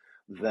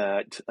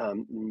 that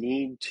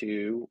need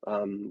to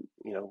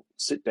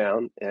sit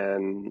down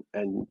and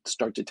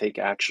start to take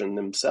action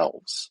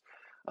themselves.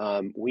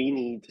 We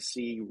need to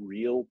see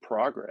real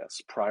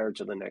progress prior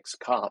to the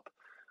next COP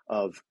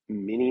of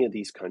many of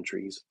these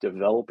countries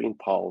developing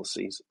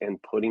policies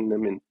and putting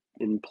them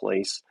in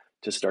place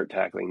to start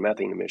tackling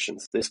methane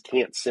emissions. This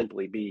can't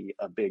simply be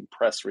a big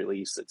press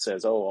release that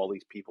says, oh, all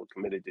these people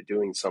committed to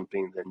doing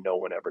something, then no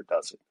one ever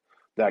does it.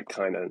 That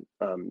kind of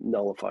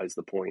nullifies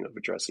the point of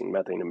addressing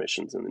methane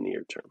emissions in the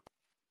near term.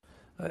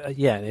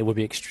 Yeah, it would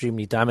be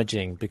extremely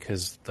damaging,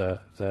 because the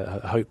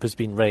hope has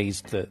been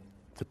raised that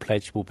the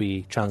pledge will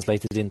be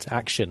translated into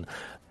action.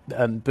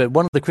 But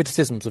one of the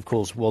criticisms, of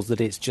course, was that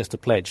it's just a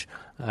pledge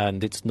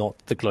and it's not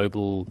the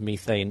global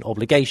methane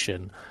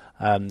obligation.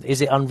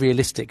 Is it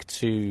unrealistic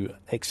to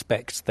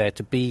expect there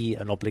to be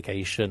an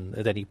obligation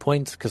at any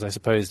point? Because I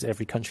suppose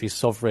every country is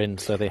sovereign,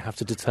 so they have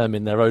to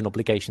determine their own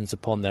obligations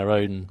upon their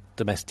own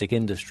domestic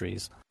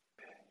industries.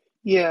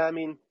 Yeah, I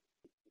mean,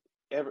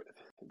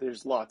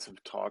 there's lots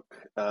of talk.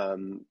 A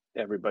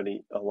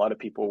lot of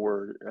people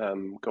were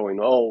going,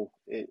 "Oh,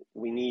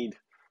 we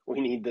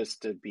need this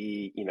to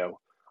be,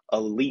 a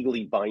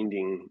legally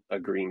binding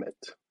agreement,"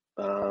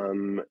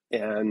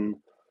 and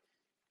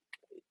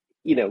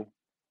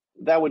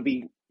that would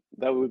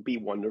be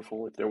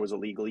wonderful if there was a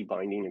legally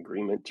binding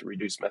agreement to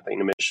reduce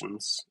methane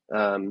emissions.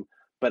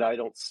 But I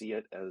don't see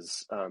it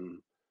as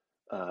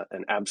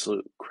an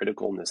absolute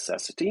critical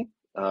necessity.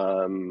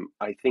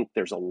 I think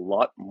there's a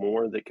lot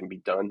more that can be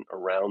done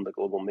around the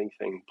global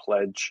methane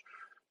pledge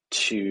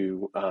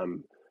to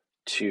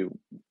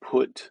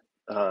put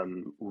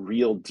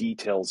real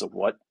details of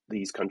what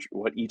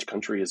each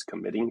country is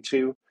committing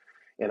to.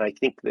 And I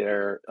think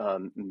there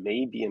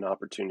may be an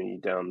opportunity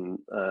down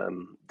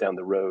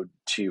the road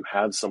to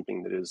have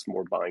something that is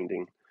more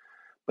binding,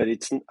 but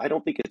I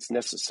don't think it's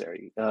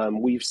necessary.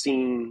 We've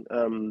seen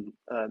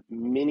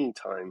many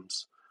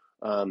times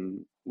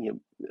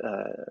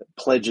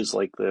pledges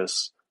like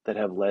this that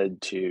have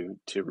led to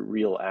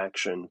real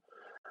action.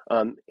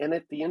 And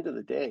at the end of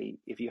the day,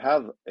 if you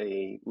have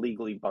a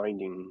legally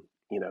binding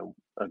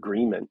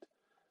agreement,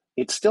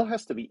 it still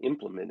has to be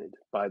implemented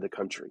by the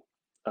country.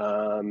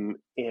 And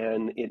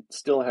it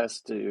still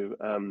has to,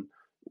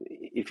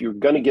 if you're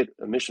going to get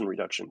emission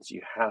reductions,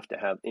 you have to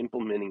have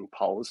implementing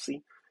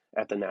policy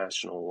at the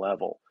national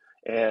level.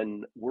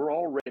 And we're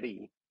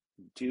already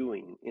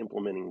doing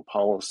implementing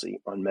policy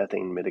on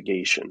methane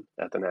mitigation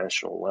at the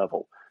national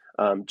level.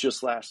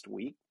 Just last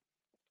week,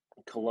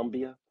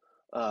 Colombia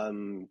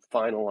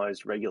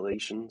finalized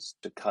regulations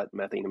to cut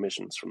methane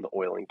emissions from the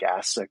oil and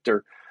gas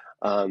sector.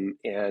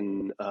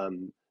 And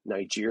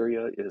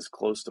Nigeria is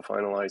close to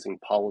finalizing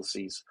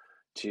policies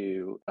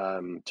to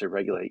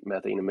regulate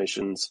methane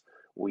emissions.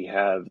 We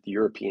have the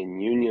European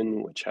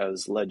Union, which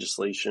has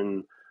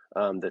legislation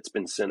that's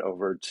been sent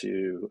over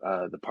to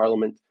the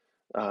Parliament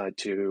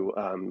to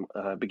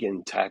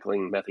begin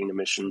tackling methane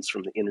emissions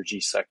from the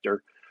energy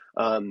sector.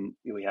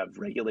 We have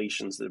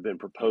regulations that have been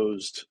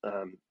proposed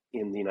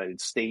in the United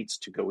States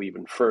to go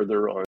even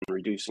further on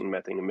reducing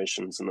methane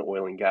emissions in the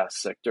oil and gas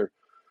sector.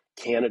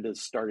 Canada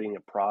is starting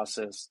a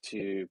process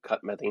to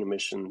cut methane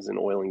emissions in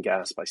oil and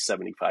gas by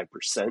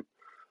 75%.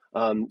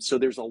 So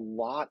there's a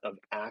lot of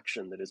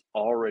action that is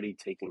already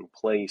taking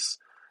place.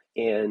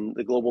 And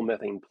the Global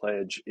Methane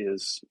Pledge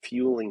is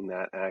fueling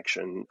that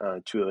action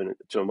to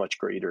a much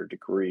greater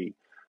degree.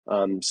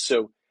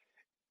 So,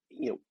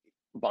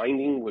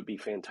 binding would be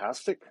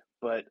fantastic,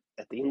 but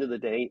at the end of the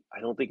day, I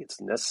don't think it's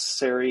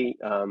necessary.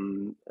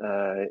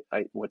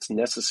 What's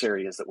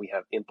necessary is that we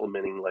have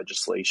implementing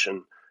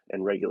legislation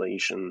and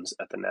regulations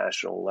at the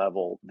national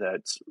level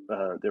that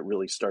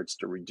really starts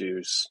to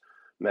reduce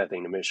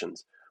methane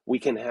emissions. We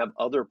can have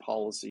other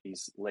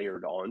policies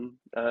layered on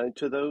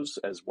to those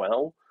as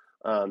well.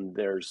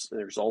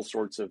 There's all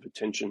sorts of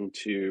attention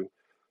to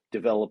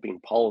developing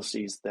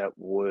policies that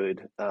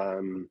would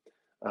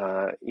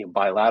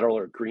bilateral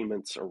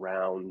agreements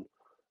around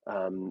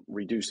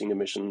reducing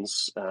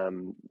emissions.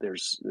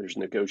 There's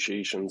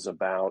negotiations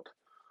about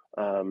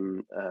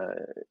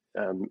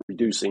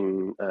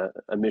reducing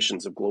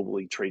emissions of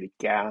globally traded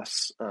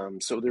gas.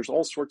 So there's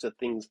all sorts of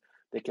things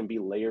that can be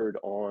layered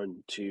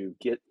on to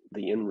get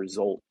the end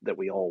result that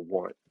we all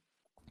want.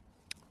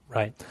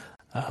 Right.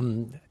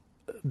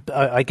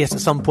 I guess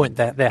at some point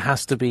there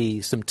has to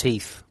be some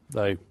teeth,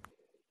 though.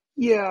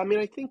 Yeah, I mean,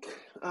 I think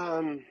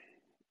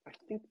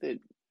that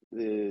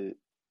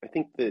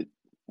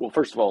well,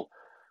 first of all,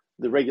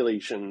 the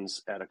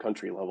regulations at a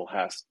country level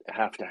have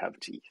to have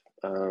teeth.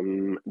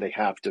 They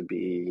have to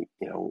be,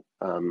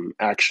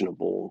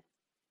 actionable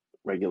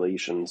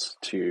regulations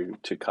to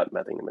cut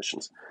methane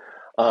emissions.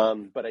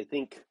 But I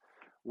think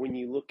when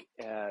you look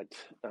at,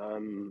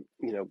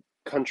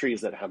 countries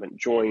that haven't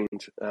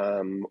joined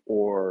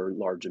or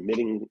large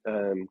emitting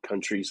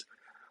countries,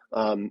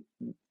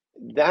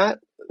 that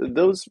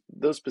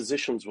those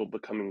positions will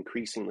become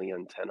increasingly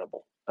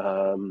untenable.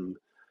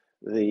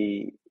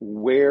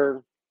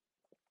 Where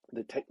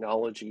the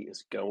technology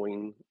is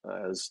going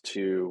as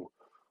to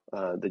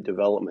the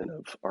development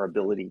of our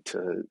ability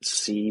to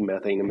see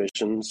methane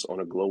emissions on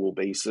a global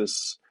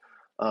basis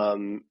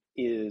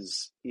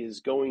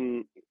is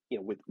going,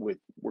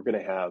 we're going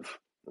to have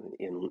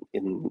in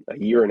a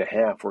year and a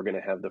half, we're going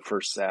to have the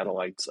first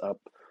satellites up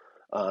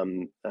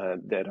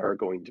that are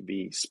going to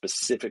be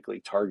specifically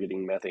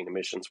targeting methane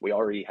emissions. We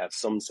already have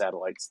some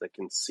satellites that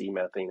can see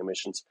methane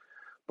emissions,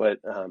 but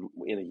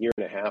in a year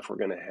and a half, we're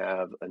going to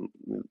have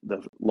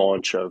the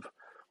launch of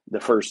the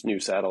first new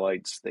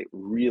satellites that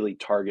really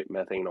target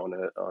methane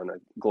on a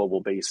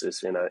global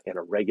basis in a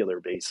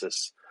regular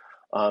basis.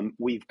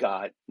 We've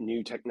got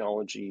new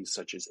technologies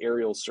such as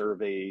aerial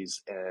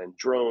surveys and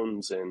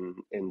drones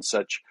and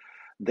such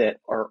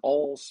that are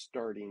all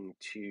starting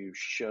to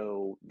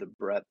show the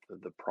breadth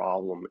of the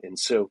problem. And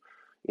so,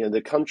 the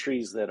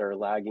countries that are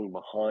lagging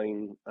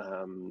behind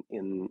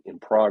in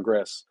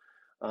progress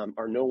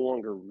are no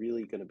longer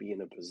really going to be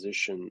in a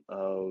position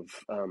of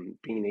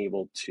being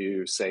able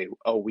to say,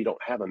 oh, we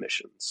don't have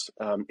emissions.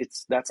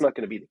 That's not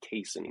going to be the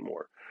case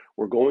anymore.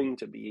 We're going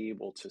to be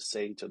able to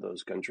say to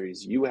those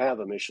countries, you have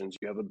emissions,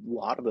 you have a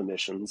lot of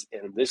emissions,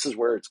 and this is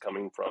where it's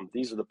coming from.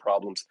 These are the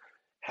problems.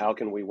 How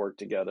can we work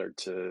together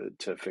to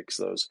fix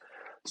those?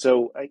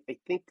 So I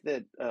think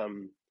that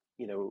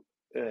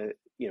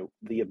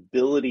the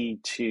ability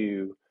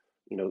to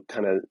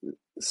kind of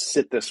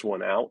sit this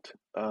one out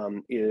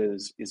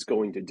is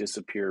going to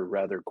disappear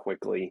rather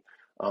quickly,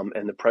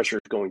 and the pressure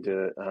is going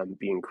to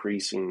be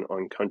increasing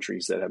on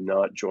countries that have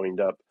not joined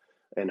up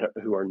and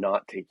who are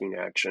not taking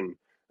action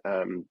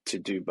to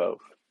do both.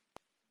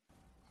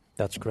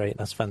 That's great.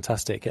 That's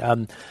fantastic.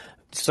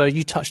 So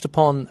you touched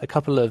upon a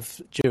couple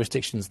of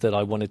jurisdictions that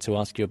I wanted to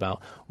ask you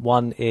about.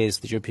 One is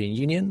the European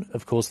Union,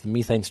 of course, the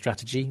methane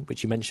strategy,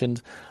 which you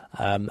mentioned,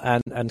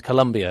 and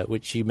Colombia,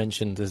 which you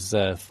mentioned has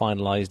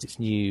finalised its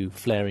new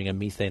flaring and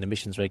methane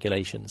emissions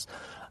regulations.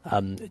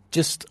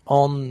 Just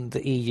on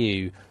the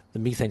EU, the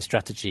methane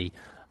strategy,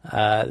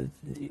 the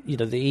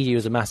EU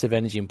is a massive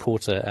energy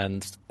importer,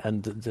 and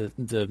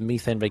the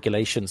methane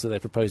regulations that they're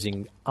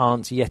proposing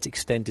aren't yet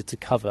extended to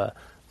cover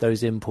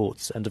those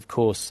imports, and of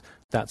course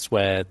that's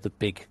where the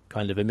big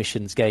kind of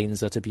emissions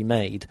gains are to be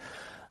made.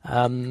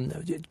 Can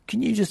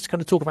you just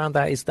kind of talk around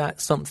that? Is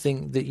that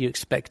something that you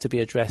expect to be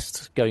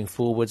addressed going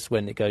forwards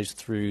when it goes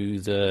through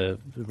the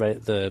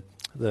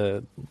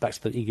back to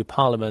the EU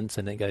Parliament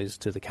and it goes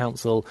to the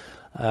Council?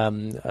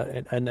 And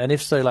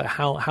if so, like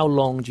how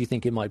long do you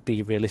think it might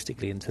be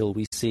realistically until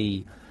we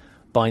see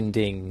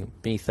binding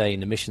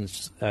methane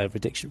emissions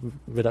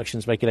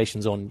reductions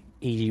regulations on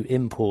EU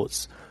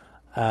imports?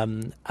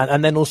 And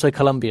then also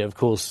Colombia, of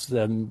course.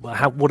 What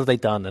have they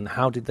done, and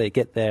how did they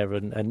get there?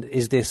 And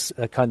is this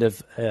a kind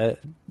of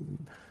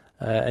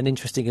an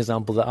interesting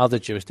example that other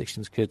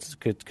jurisdictions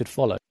could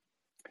follow?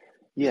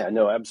 Yeah,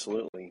 no,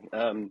 absolutely.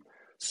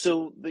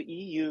 So the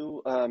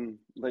EU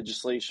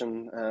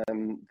legislation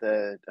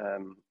that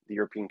the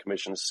European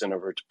Commission has sent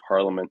over to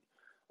Parliament,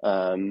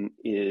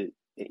 it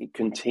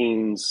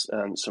contains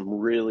some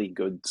really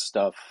good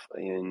stuff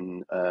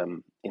in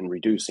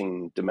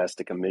reducing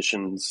domestic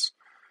emissions.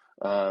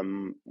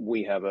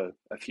 We have a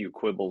few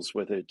quibbles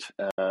with it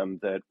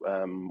that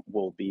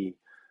we'll be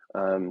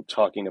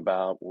talking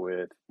about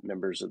with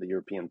members of the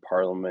European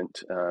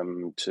Parliament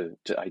to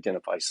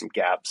identify some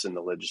gaps in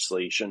the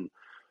legislation.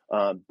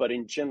 But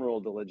in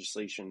general, the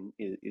legislation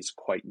is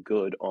quite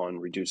good on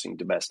reducing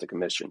domestic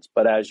emissions.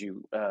 But as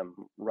you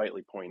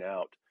rightly point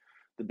out,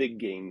 the big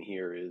game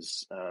here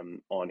is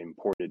on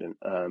imported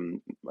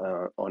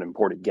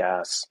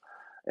gas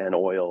and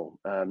oil.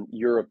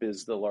 Europe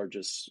is the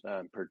largest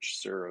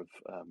purchaser of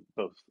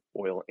both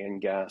oil and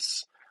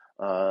gas.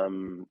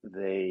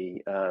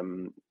 They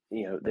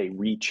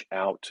reach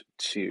out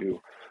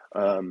to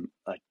a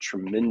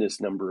tremendous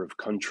number of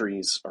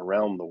countries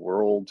around the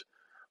world.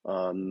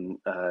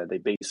 They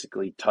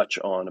basically touch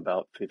on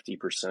about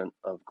 50%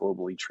 of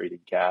globally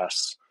traded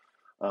gas.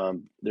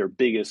 Their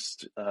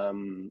biggest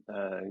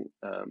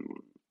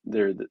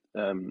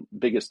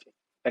biggest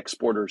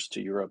exporters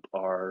to Europe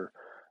are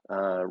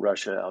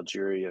Russia,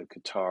 Algeria,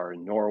 Qatar,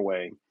 and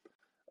Norway.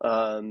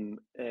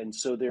 And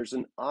so there's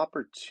an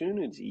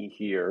opportunity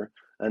here,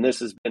 and this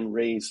has been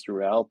raised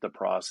throughout the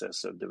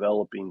process of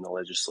developing the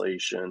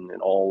legislation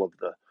and all of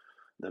the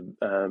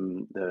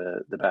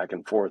back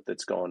and forth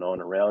that's going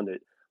on around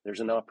it. There's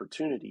an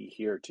opportunity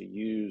here to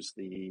use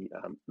the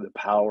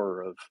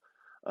power of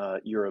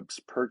Europe's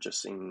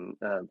purchasing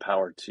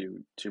power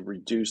to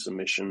reduce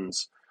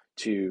emissions,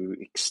 to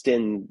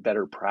extend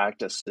better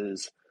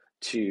practices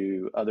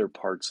to other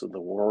parts of the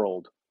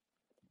world.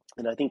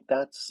 And I think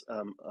that's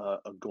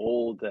a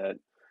goal that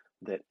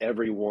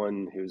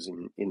everyone who's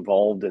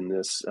involved in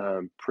this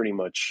pretty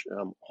much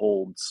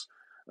holds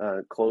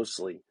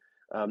closely.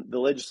 The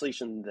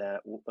legislation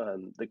that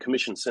the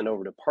Commission sent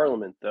over to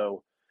Parliament,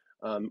 though,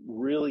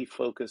 really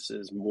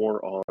focuses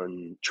more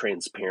on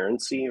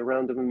transparency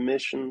around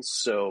emissions.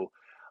 So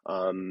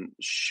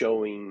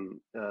showing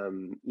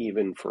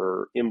even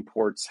for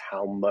imports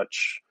how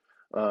much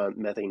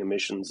methane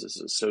emissions is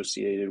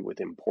associated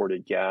with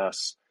imported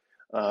gas,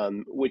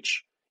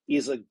 which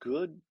is a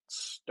good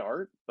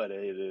start, but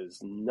it is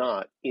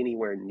not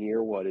anywhere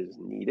near what is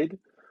needed.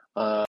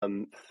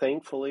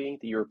 Thankfully,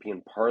 the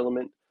European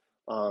Parliament,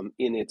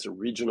 in its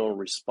original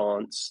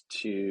response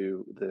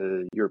to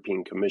the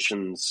European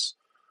Commission's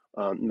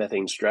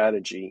methane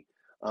strategy,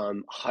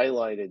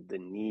 highlighted the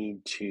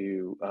need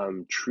to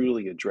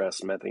truly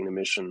address methane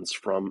emissions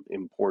from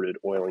imported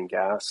oil and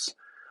gas.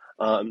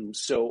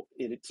 So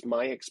it's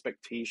my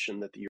expectation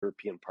that the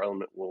European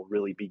Parliament will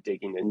really be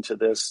digging into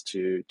this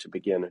to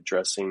begin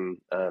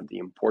addressing the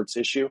imports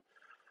issue.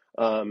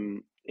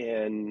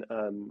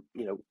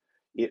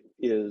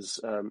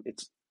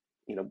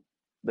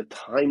 The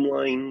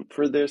timeline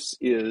for this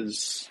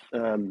is,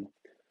 the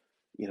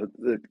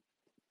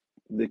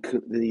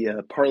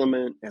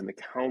Parliament and the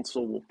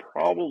Council will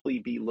probably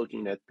be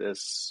looking at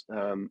this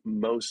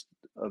most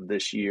of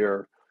this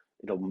year.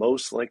 It'll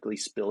most likely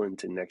spill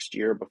into next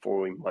year before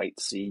we might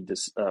see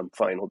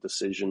final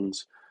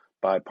decisions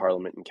by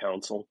Parliament and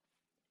Council.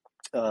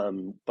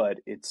 But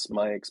it's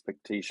my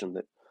expectation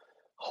that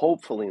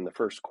hopefully in the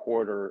first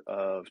quarter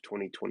of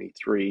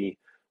 2023,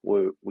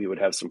 we would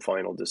have some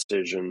final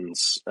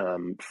decisions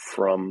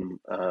from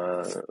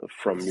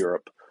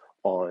Europe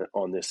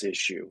on this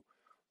issue.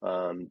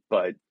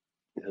 But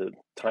the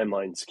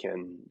timelines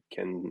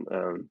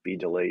can be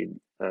delayed.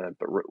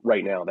 But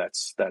right now,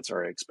 that's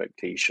our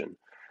expectation.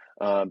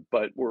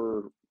 But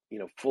we're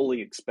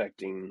fully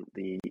expecting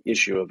the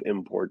issue of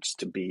imports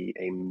to be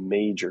a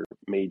major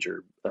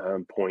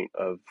point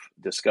of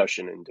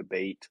discussion and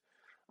debate.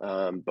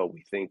 But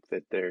we think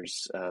that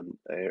there's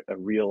a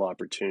real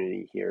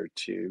opportunity here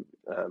to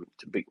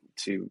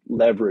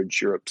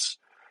leverage Europe's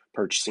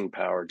purchasing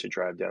power to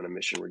drive down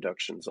emission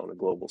reductions on a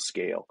global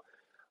scale.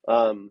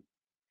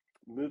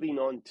 Moving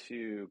on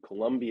to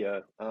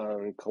Colombia.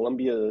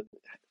 Colombia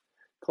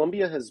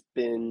has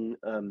been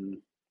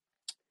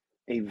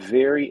a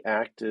very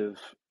active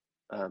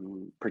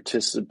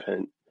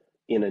participant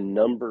in a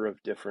number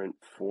of different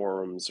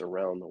forums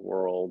around the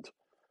world,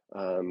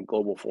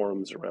 global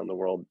forums around the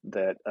world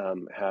that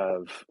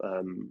have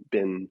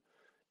been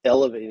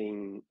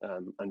elevating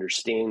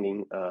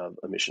understanding of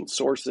emission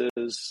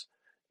sources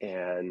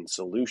and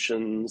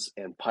solutions,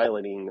 and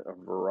piloting a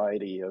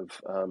variety of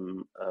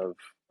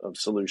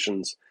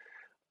solutions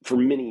for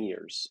many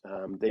years.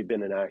 They've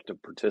been an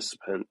active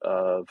participant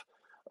of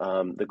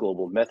the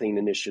Global Methane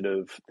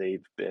Initiative.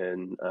 They've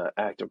been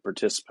active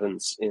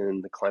participants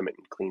in the Climate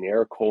and Clean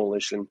Air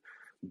Coalition.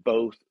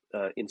 Both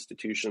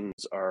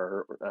institutions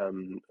are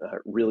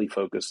really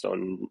focused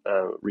on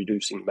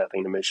reducing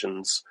methane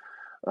emissions,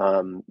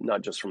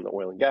 not just from the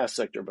oil and gas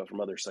sector, but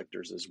from other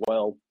sectors as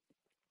well.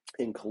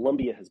 And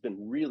Colombia has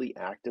been really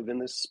active in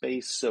this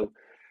space. So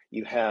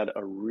you had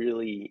a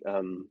really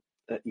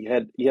you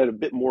had a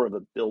bit more of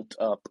a built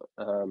up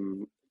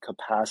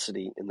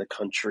capacity in the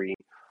country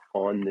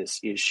on this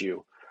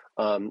issue.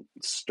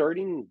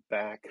 Starting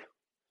back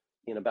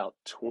in about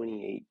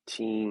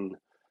 2018,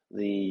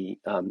 the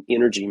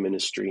Energy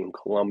Ministry in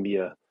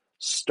Colombia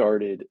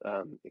started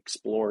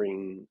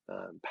exploring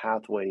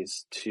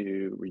pathways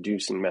to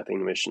reducing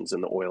methane emissions in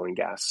the oil and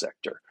gas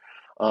sector.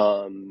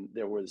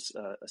 There was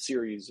a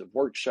series of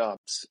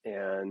workshops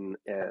and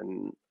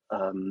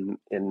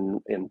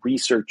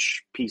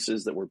research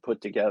pieces that were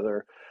put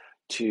together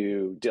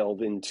to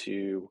delve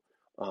into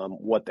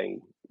what they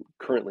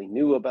currently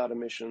knew about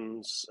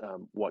emissions,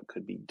 what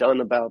could be done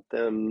about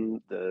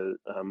them,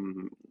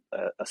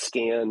 a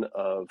scan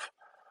of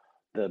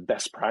the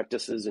best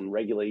practices and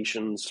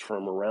regulations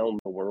from around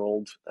the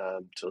world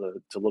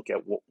to look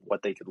at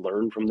what they could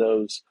learn from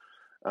those.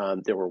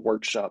 There were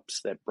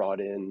workshops that brought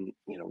in,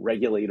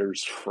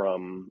 regulators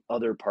from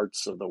other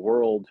parts of the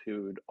world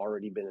who'd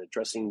already been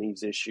addressing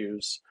these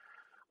issues.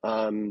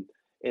 And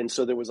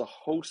so there was a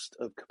host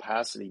of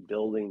capacity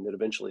building that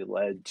eventually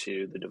led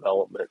to the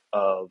development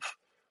of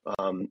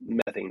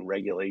methane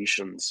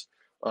regulations.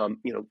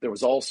 There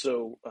was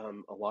also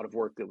a lot of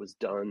work that was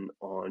done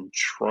on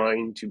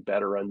trying to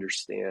better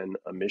understand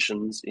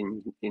emissions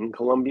in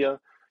Colombia,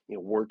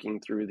 working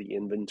through the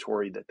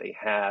inventory that they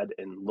had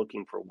and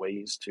looking for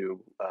ways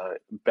to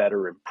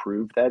better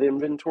improve that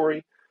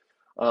inventory.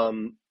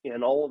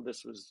 And all of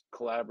this was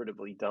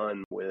collaboratively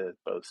done with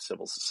both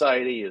civil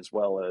society as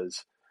well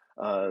as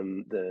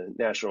the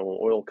national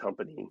oil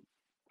company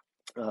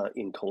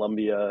in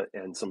Colombia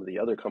and some of the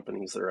other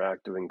companies that are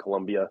active in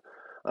Colombia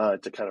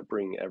to kind of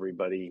bring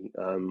everybody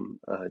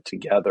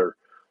together.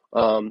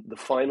 The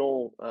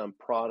final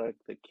product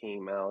that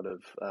came out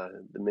of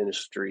the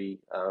ministry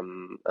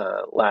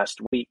last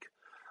week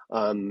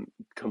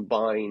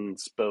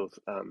combines both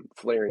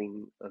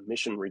flaring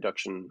emission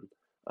reduction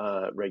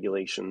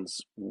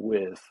regulations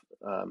with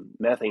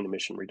methane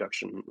emission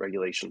reduction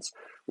regulations,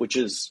 which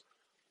is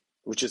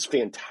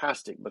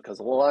fantastic because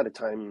a lot of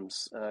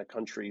times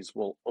countries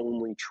will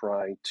only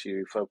try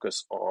to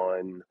focus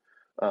on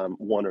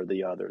one or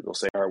the other. They'll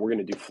say, all right, we're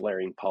going to do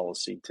flaring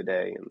policy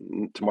today,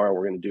 and tomorrow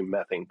we're going to do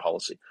methane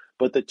policy.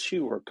 But the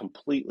two are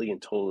completely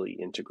and totally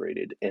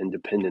integrated and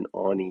dependent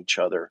on each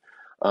other.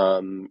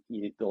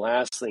 The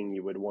last thing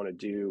you would want to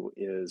do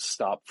is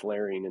stop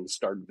flaring and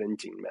start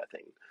venting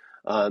methane.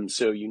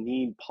 So you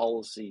need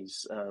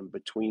policies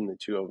between the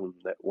two of them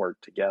that work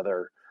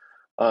together.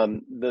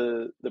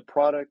 The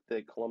product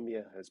that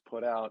Colombia has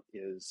put out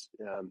it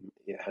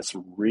has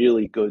some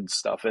really good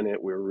stuff in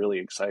it. We're really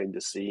excited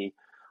to see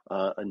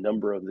a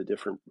number of the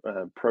different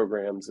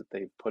programs that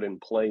they've put in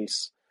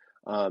place.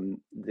 There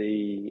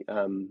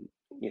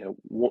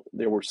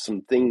were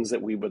some things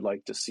that we would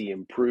like to see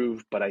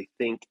improved, but I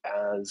think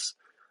as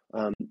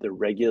the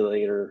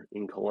regulator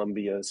in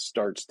Colombia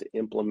starts to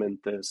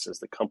implement this, as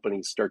the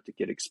companies start to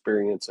get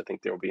experience, I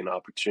think there will be an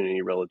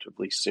opportunity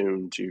relatively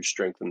soon to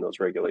strengthen those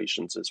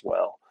regulations as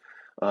well.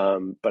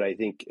 But I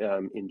think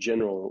in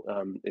general,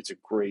 it's a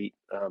great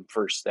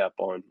first step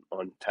on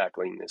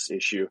tackling this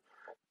issue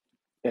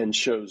and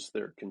shows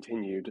their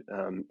continued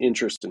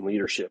interest and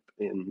leadership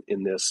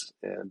in this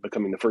and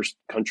becoming the first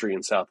country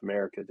in South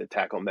America to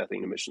tackle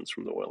methane emissions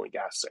from the oil and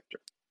gas sector.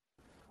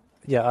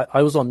 Yeah,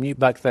 I was on mute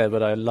back there,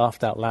 but I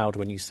laughed out loud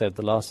when you said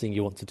the last thing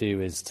you want to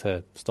do is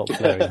to stop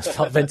flaring and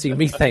start venting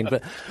methane.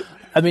 But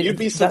I mean, you'd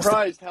be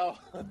surprised how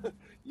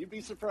you'd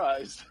be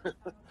surprised.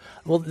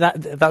 Well,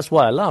 that's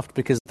why I laughed,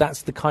 because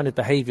that's the kind of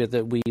behaviour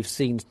that we've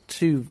seen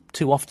too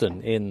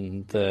often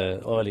in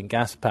the oil and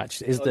gas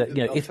patch. Is that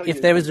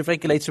if there is a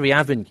regulatory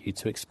avenue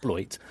to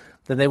exploit,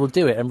 then they will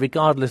do it, and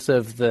regardless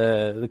of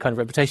the kind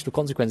of reputational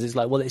consequences,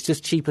 like, well, it's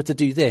just cheaper to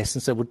do this,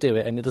 and so we'll do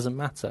it, and it doesn't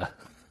matter.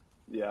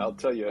 Yeah, I'll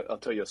tell you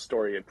a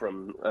story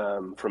from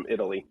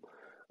Italy.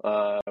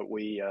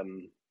 We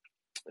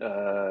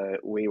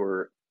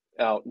were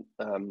out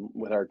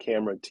with our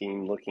camera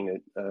team looking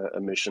at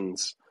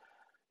emissions,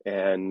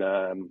 and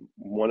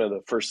one of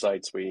the first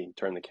sites we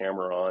turned the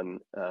camera on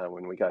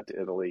when we got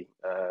to Italy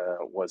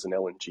was an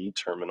LNG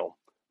terminal,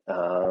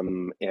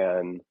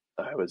 and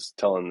I was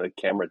telling the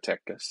camera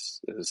tech,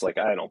 it was like,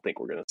 I don't think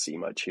we're going to see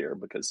much here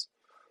because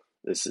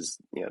this is,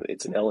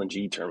 it's an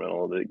LNG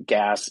terminal. The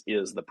gas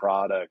is the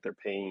product. They're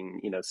paying,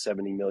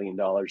 $70 million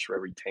for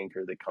every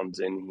tanker that comes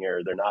in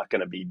here. They're not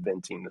going to be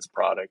venting this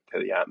product to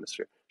the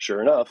atmosphere.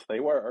 Sure enough, they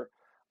were.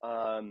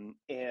 But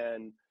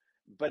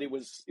it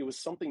was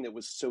something that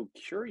was so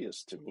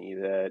curious to me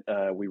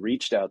that we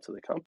reached out to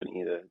the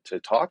company to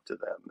talk to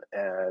them.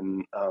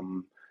 And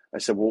I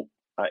said, well,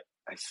 I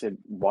said,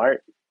 why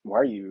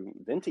are you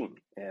venting?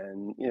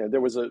 And,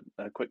 there was a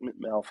equipment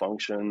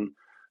malfunction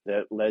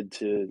that led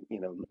to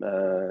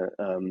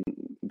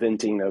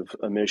venting of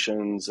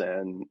emissions,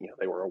 and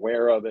they were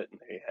aware of it, and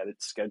they had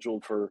it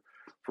scheduled for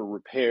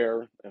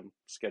repair, and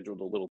scheduled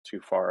a little too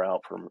far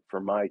out for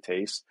my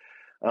taste.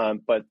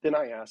 But then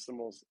I asked them,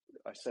 well,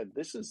 I said,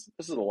 this is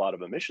a lot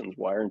of emissions.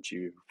 Why aren't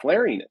you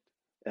flaring it?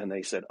 And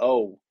they said,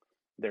 oh,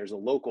 there's a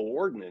local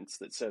ordinance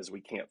that says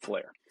we can't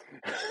flare.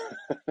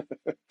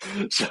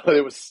 So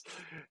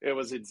it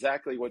was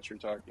exactly what you're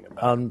talking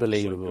about.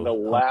 Unbelievable. The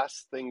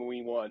last thing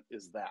we want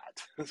is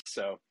that.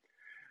 So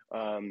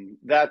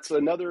that's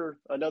another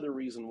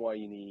reason why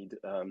you need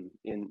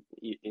in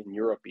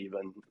Europe,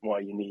 even why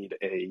you need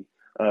a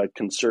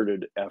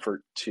concerted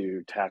effort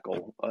to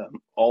tackle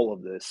all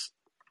of this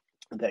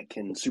that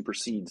can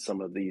supersede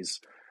some of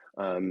these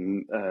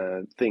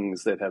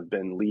things that have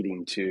been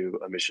leading to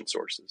emission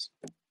sources.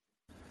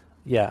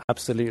 Yeah,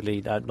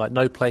 absolutely. Like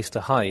no place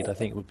to hide, I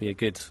think would be a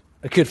good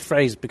a good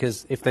phrase,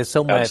 because if there's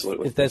somewhere,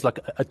 Absolutely. if there's like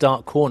a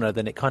dark corner,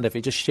 then it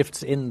just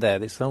shifts in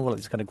there. It's kind of like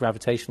this kind of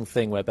gravitational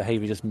thing where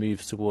behavior just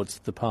moves towards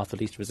the path of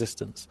least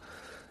resistance.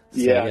 So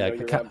Yeah, yeah, no,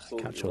 you're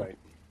absolutely catch-all. right.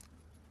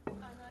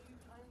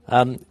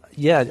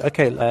 Yeah,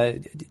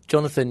 okay,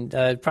 Jonathan.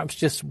 Perhaps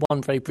just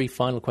one very brief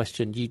final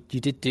question. You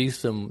did do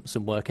some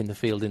work in the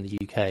field in the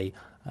UK,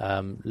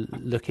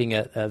 looking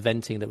at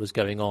venting that was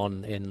going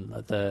on in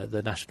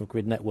the national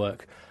grid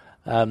network.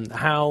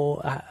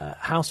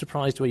 How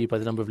surprised were you by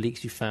the number of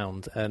leaks you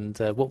found, and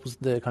what was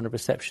the kind of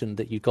reception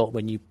that you got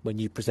when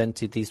you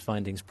presented these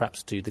findings,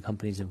 perhaps to the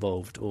companies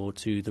involved or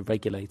to the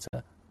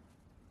regulator?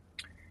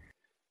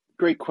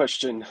 Great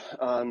question.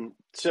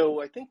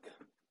 So I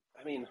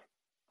mean,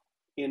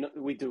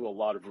 we do a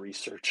lot of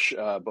research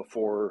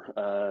before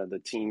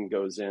the team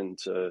goes in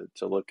to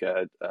look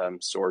at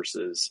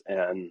sources,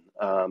 and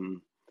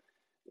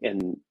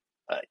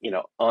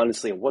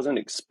honestly, I wasn't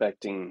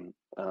expecting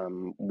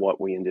what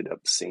we ended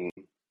up seeing.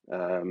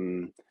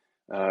 Um,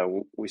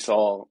 we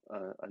saw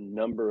a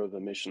number of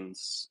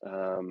emissions,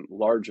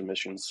 large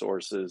emission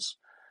sources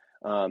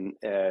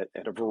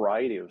at a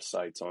variety of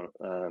sites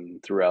on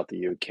throughout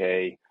the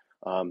UK.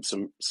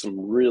 Some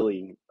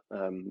really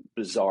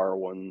bizarre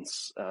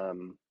ones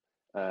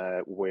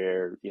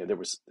where there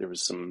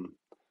was some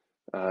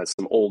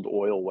old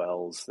oil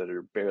wells that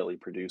are barely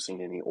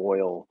producing any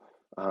oil,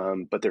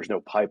 but there's no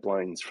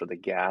pipelines for the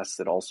gas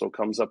that also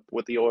comes up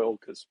with the oil,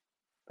 because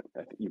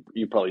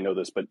you probably know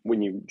this, but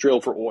when you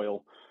drill for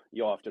oil,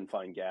 you often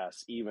find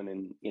gas.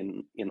 Even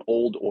in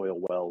old oil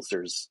wells,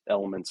 there's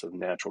elements of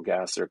natural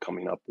gas that are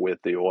coming up with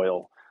the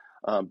oil.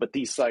 But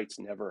these sites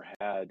never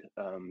had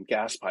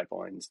gas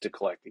pipelines to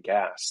collect the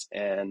gas,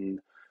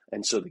 and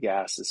so the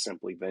gas is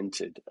simply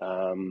vented.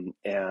 And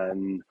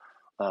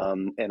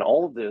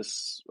all of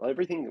this,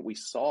 everything that we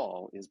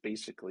saw is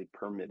basically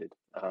permitted.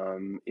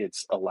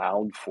 It's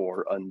allowed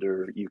for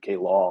under UK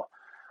law.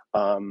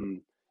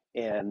 Um,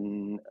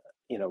 and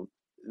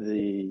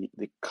the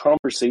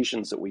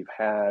conversations that we've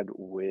had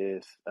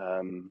with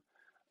the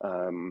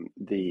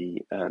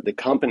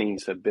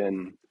companies have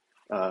been,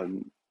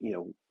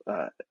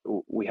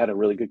 we had a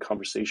really good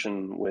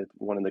conversation with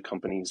one of the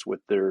companies with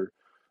their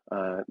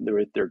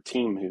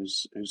team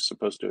who's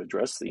supposed to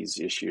address these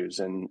issues,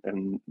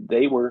 and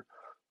they were,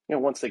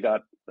 once they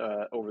got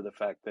over the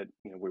fact that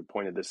we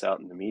pointed this out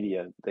in the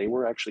media, they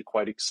were actually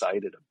quite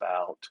excited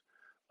about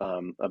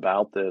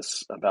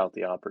this, about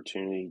the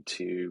opportunity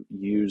to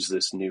use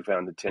this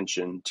newfound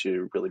attention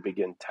to really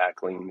begin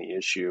tackling the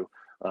issue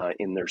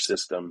in their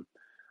system.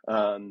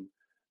 From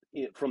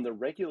the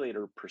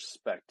regulator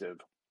perspective,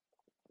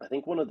 I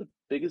think one of the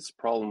biggest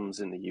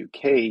problems in the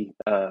UK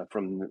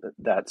from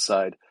that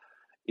side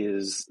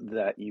is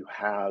that you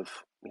have,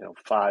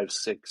 five,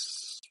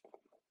 six,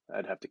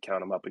 I'd have to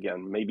count them up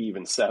again, maybe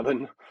even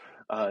seven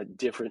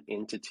different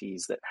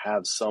entities that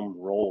have some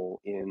role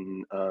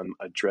in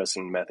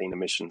addressing methane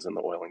emissions in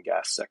the oil and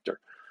gas sector.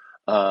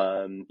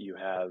 You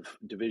have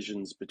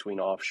divisions between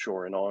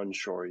offshore and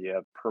onshore. You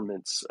have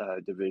permits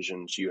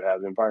divisions. You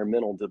have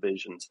environmental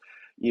divisions.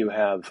 You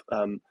have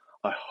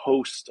a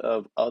host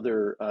of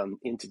other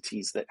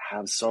entities that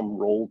have some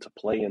role to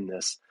play in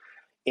this.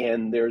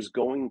 And there's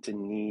going to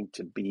need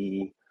to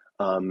be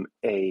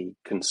a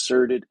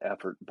concerted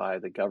effort by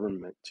the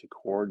government to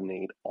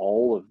coordinate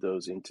all of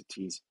those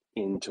entities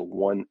into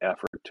one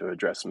effort to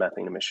address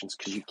methane emissions,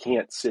 because you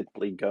can't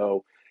simply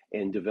go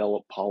and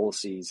develop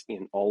policies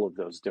in all of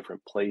those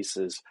different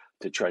places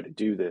to try to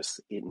do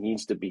this. It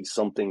needs to be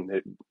something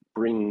that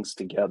brings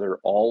together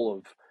all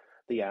of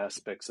the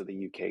aspects of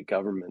the UK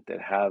government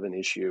that have an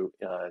issue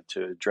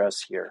to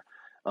address here,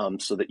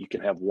 so that you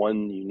can have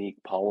one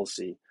unique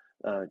policy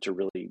to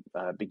really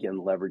begin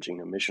leveraging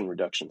emission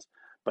reductions.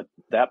 But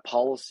that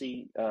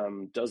policy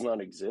does not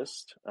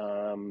exist.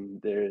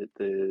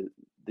 The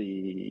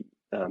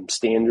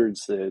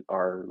standards that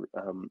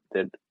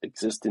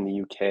exist in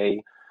the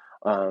UK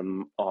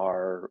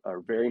are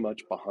very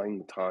much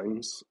behind the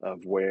times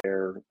of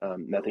where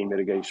methane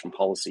mitigation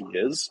policy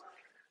is.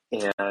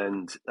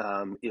 And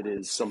it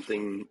is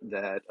something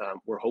that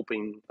we're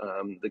hoping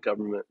the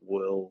government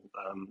will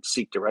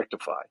seek to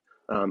rectify.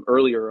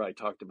 Earlier, I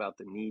talked about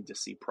the need to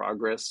see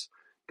progress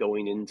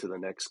going into the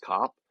next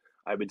COP.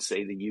 I would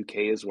say the UK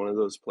is one of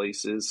those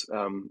places,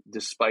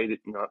 despite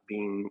it not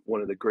being one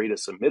of the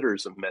greatest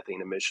emitters of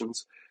methane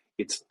emissions.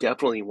 It's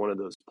definitely one of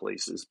those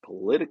places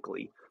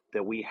politically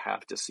that we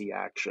have to see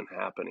action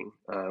happening.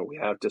 We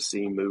have to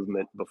see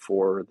movement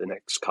before the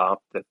next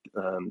COP that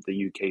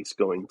the UK is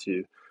going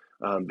to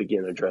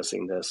begin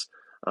addressing this.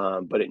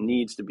 But it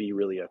needs to be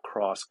really a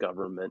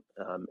cross-government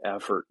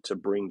effort to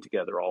bring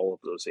together all of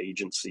those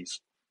agencies.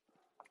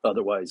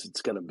 Otherwise,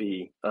 it's going to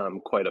be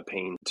quite a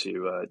pain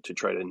to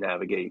try to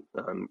navigate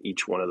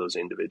each one of those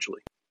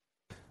individually.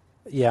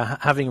 Yeah,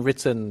 having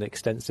written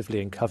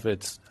extensively and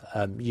covered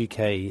UK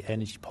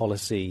energy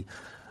policy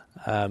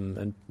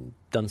and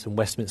done some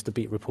Westminster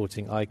beat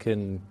reporting, I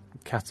can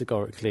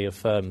categorically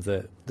affirm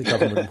that the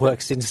government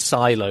works in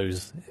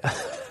silos,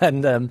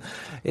 and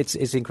it's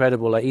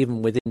incredible. Like,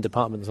 even within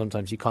departments,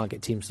 sometimes you can't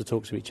get teams to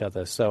talk to each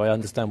other. So I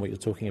understand what you're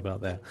talking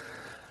about there.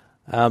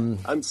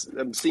 I'm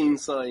seeing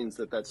signs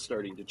that that's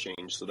starting to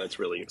change, so that's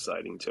really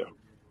exciting too.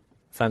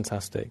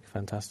 Fantastic.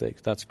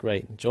 That's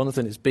great.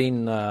 Jonathan, it's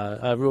been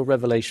a real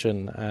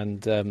revelation,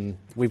 and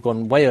we've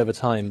gone way over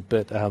time,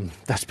 but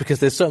that's because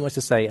there's so much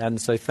to say,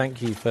 and so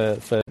thank you for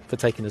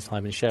taking the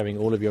time and sharing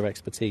all of your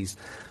expertise.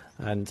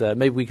 And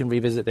maybe we can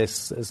revisit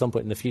this at some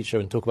point in the future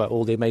and talk about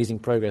all the amazing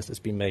progress that's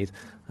been made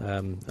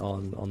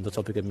on the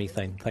topic of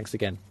methane. Thanks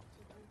again.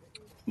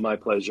 My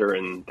pleasure,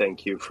 and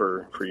thank you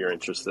for your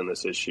interest in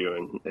this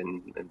issue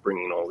and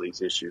bringing all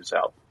these issues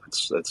out.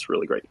 That's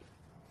really great.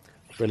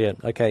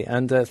 Brilliant. Okay,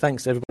 and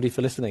thanks everybody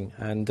for listening,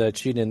 and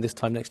tune in this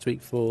time next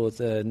week for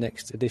the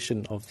next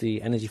edition of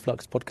the Energy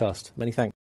Flux podcast. Many thanks.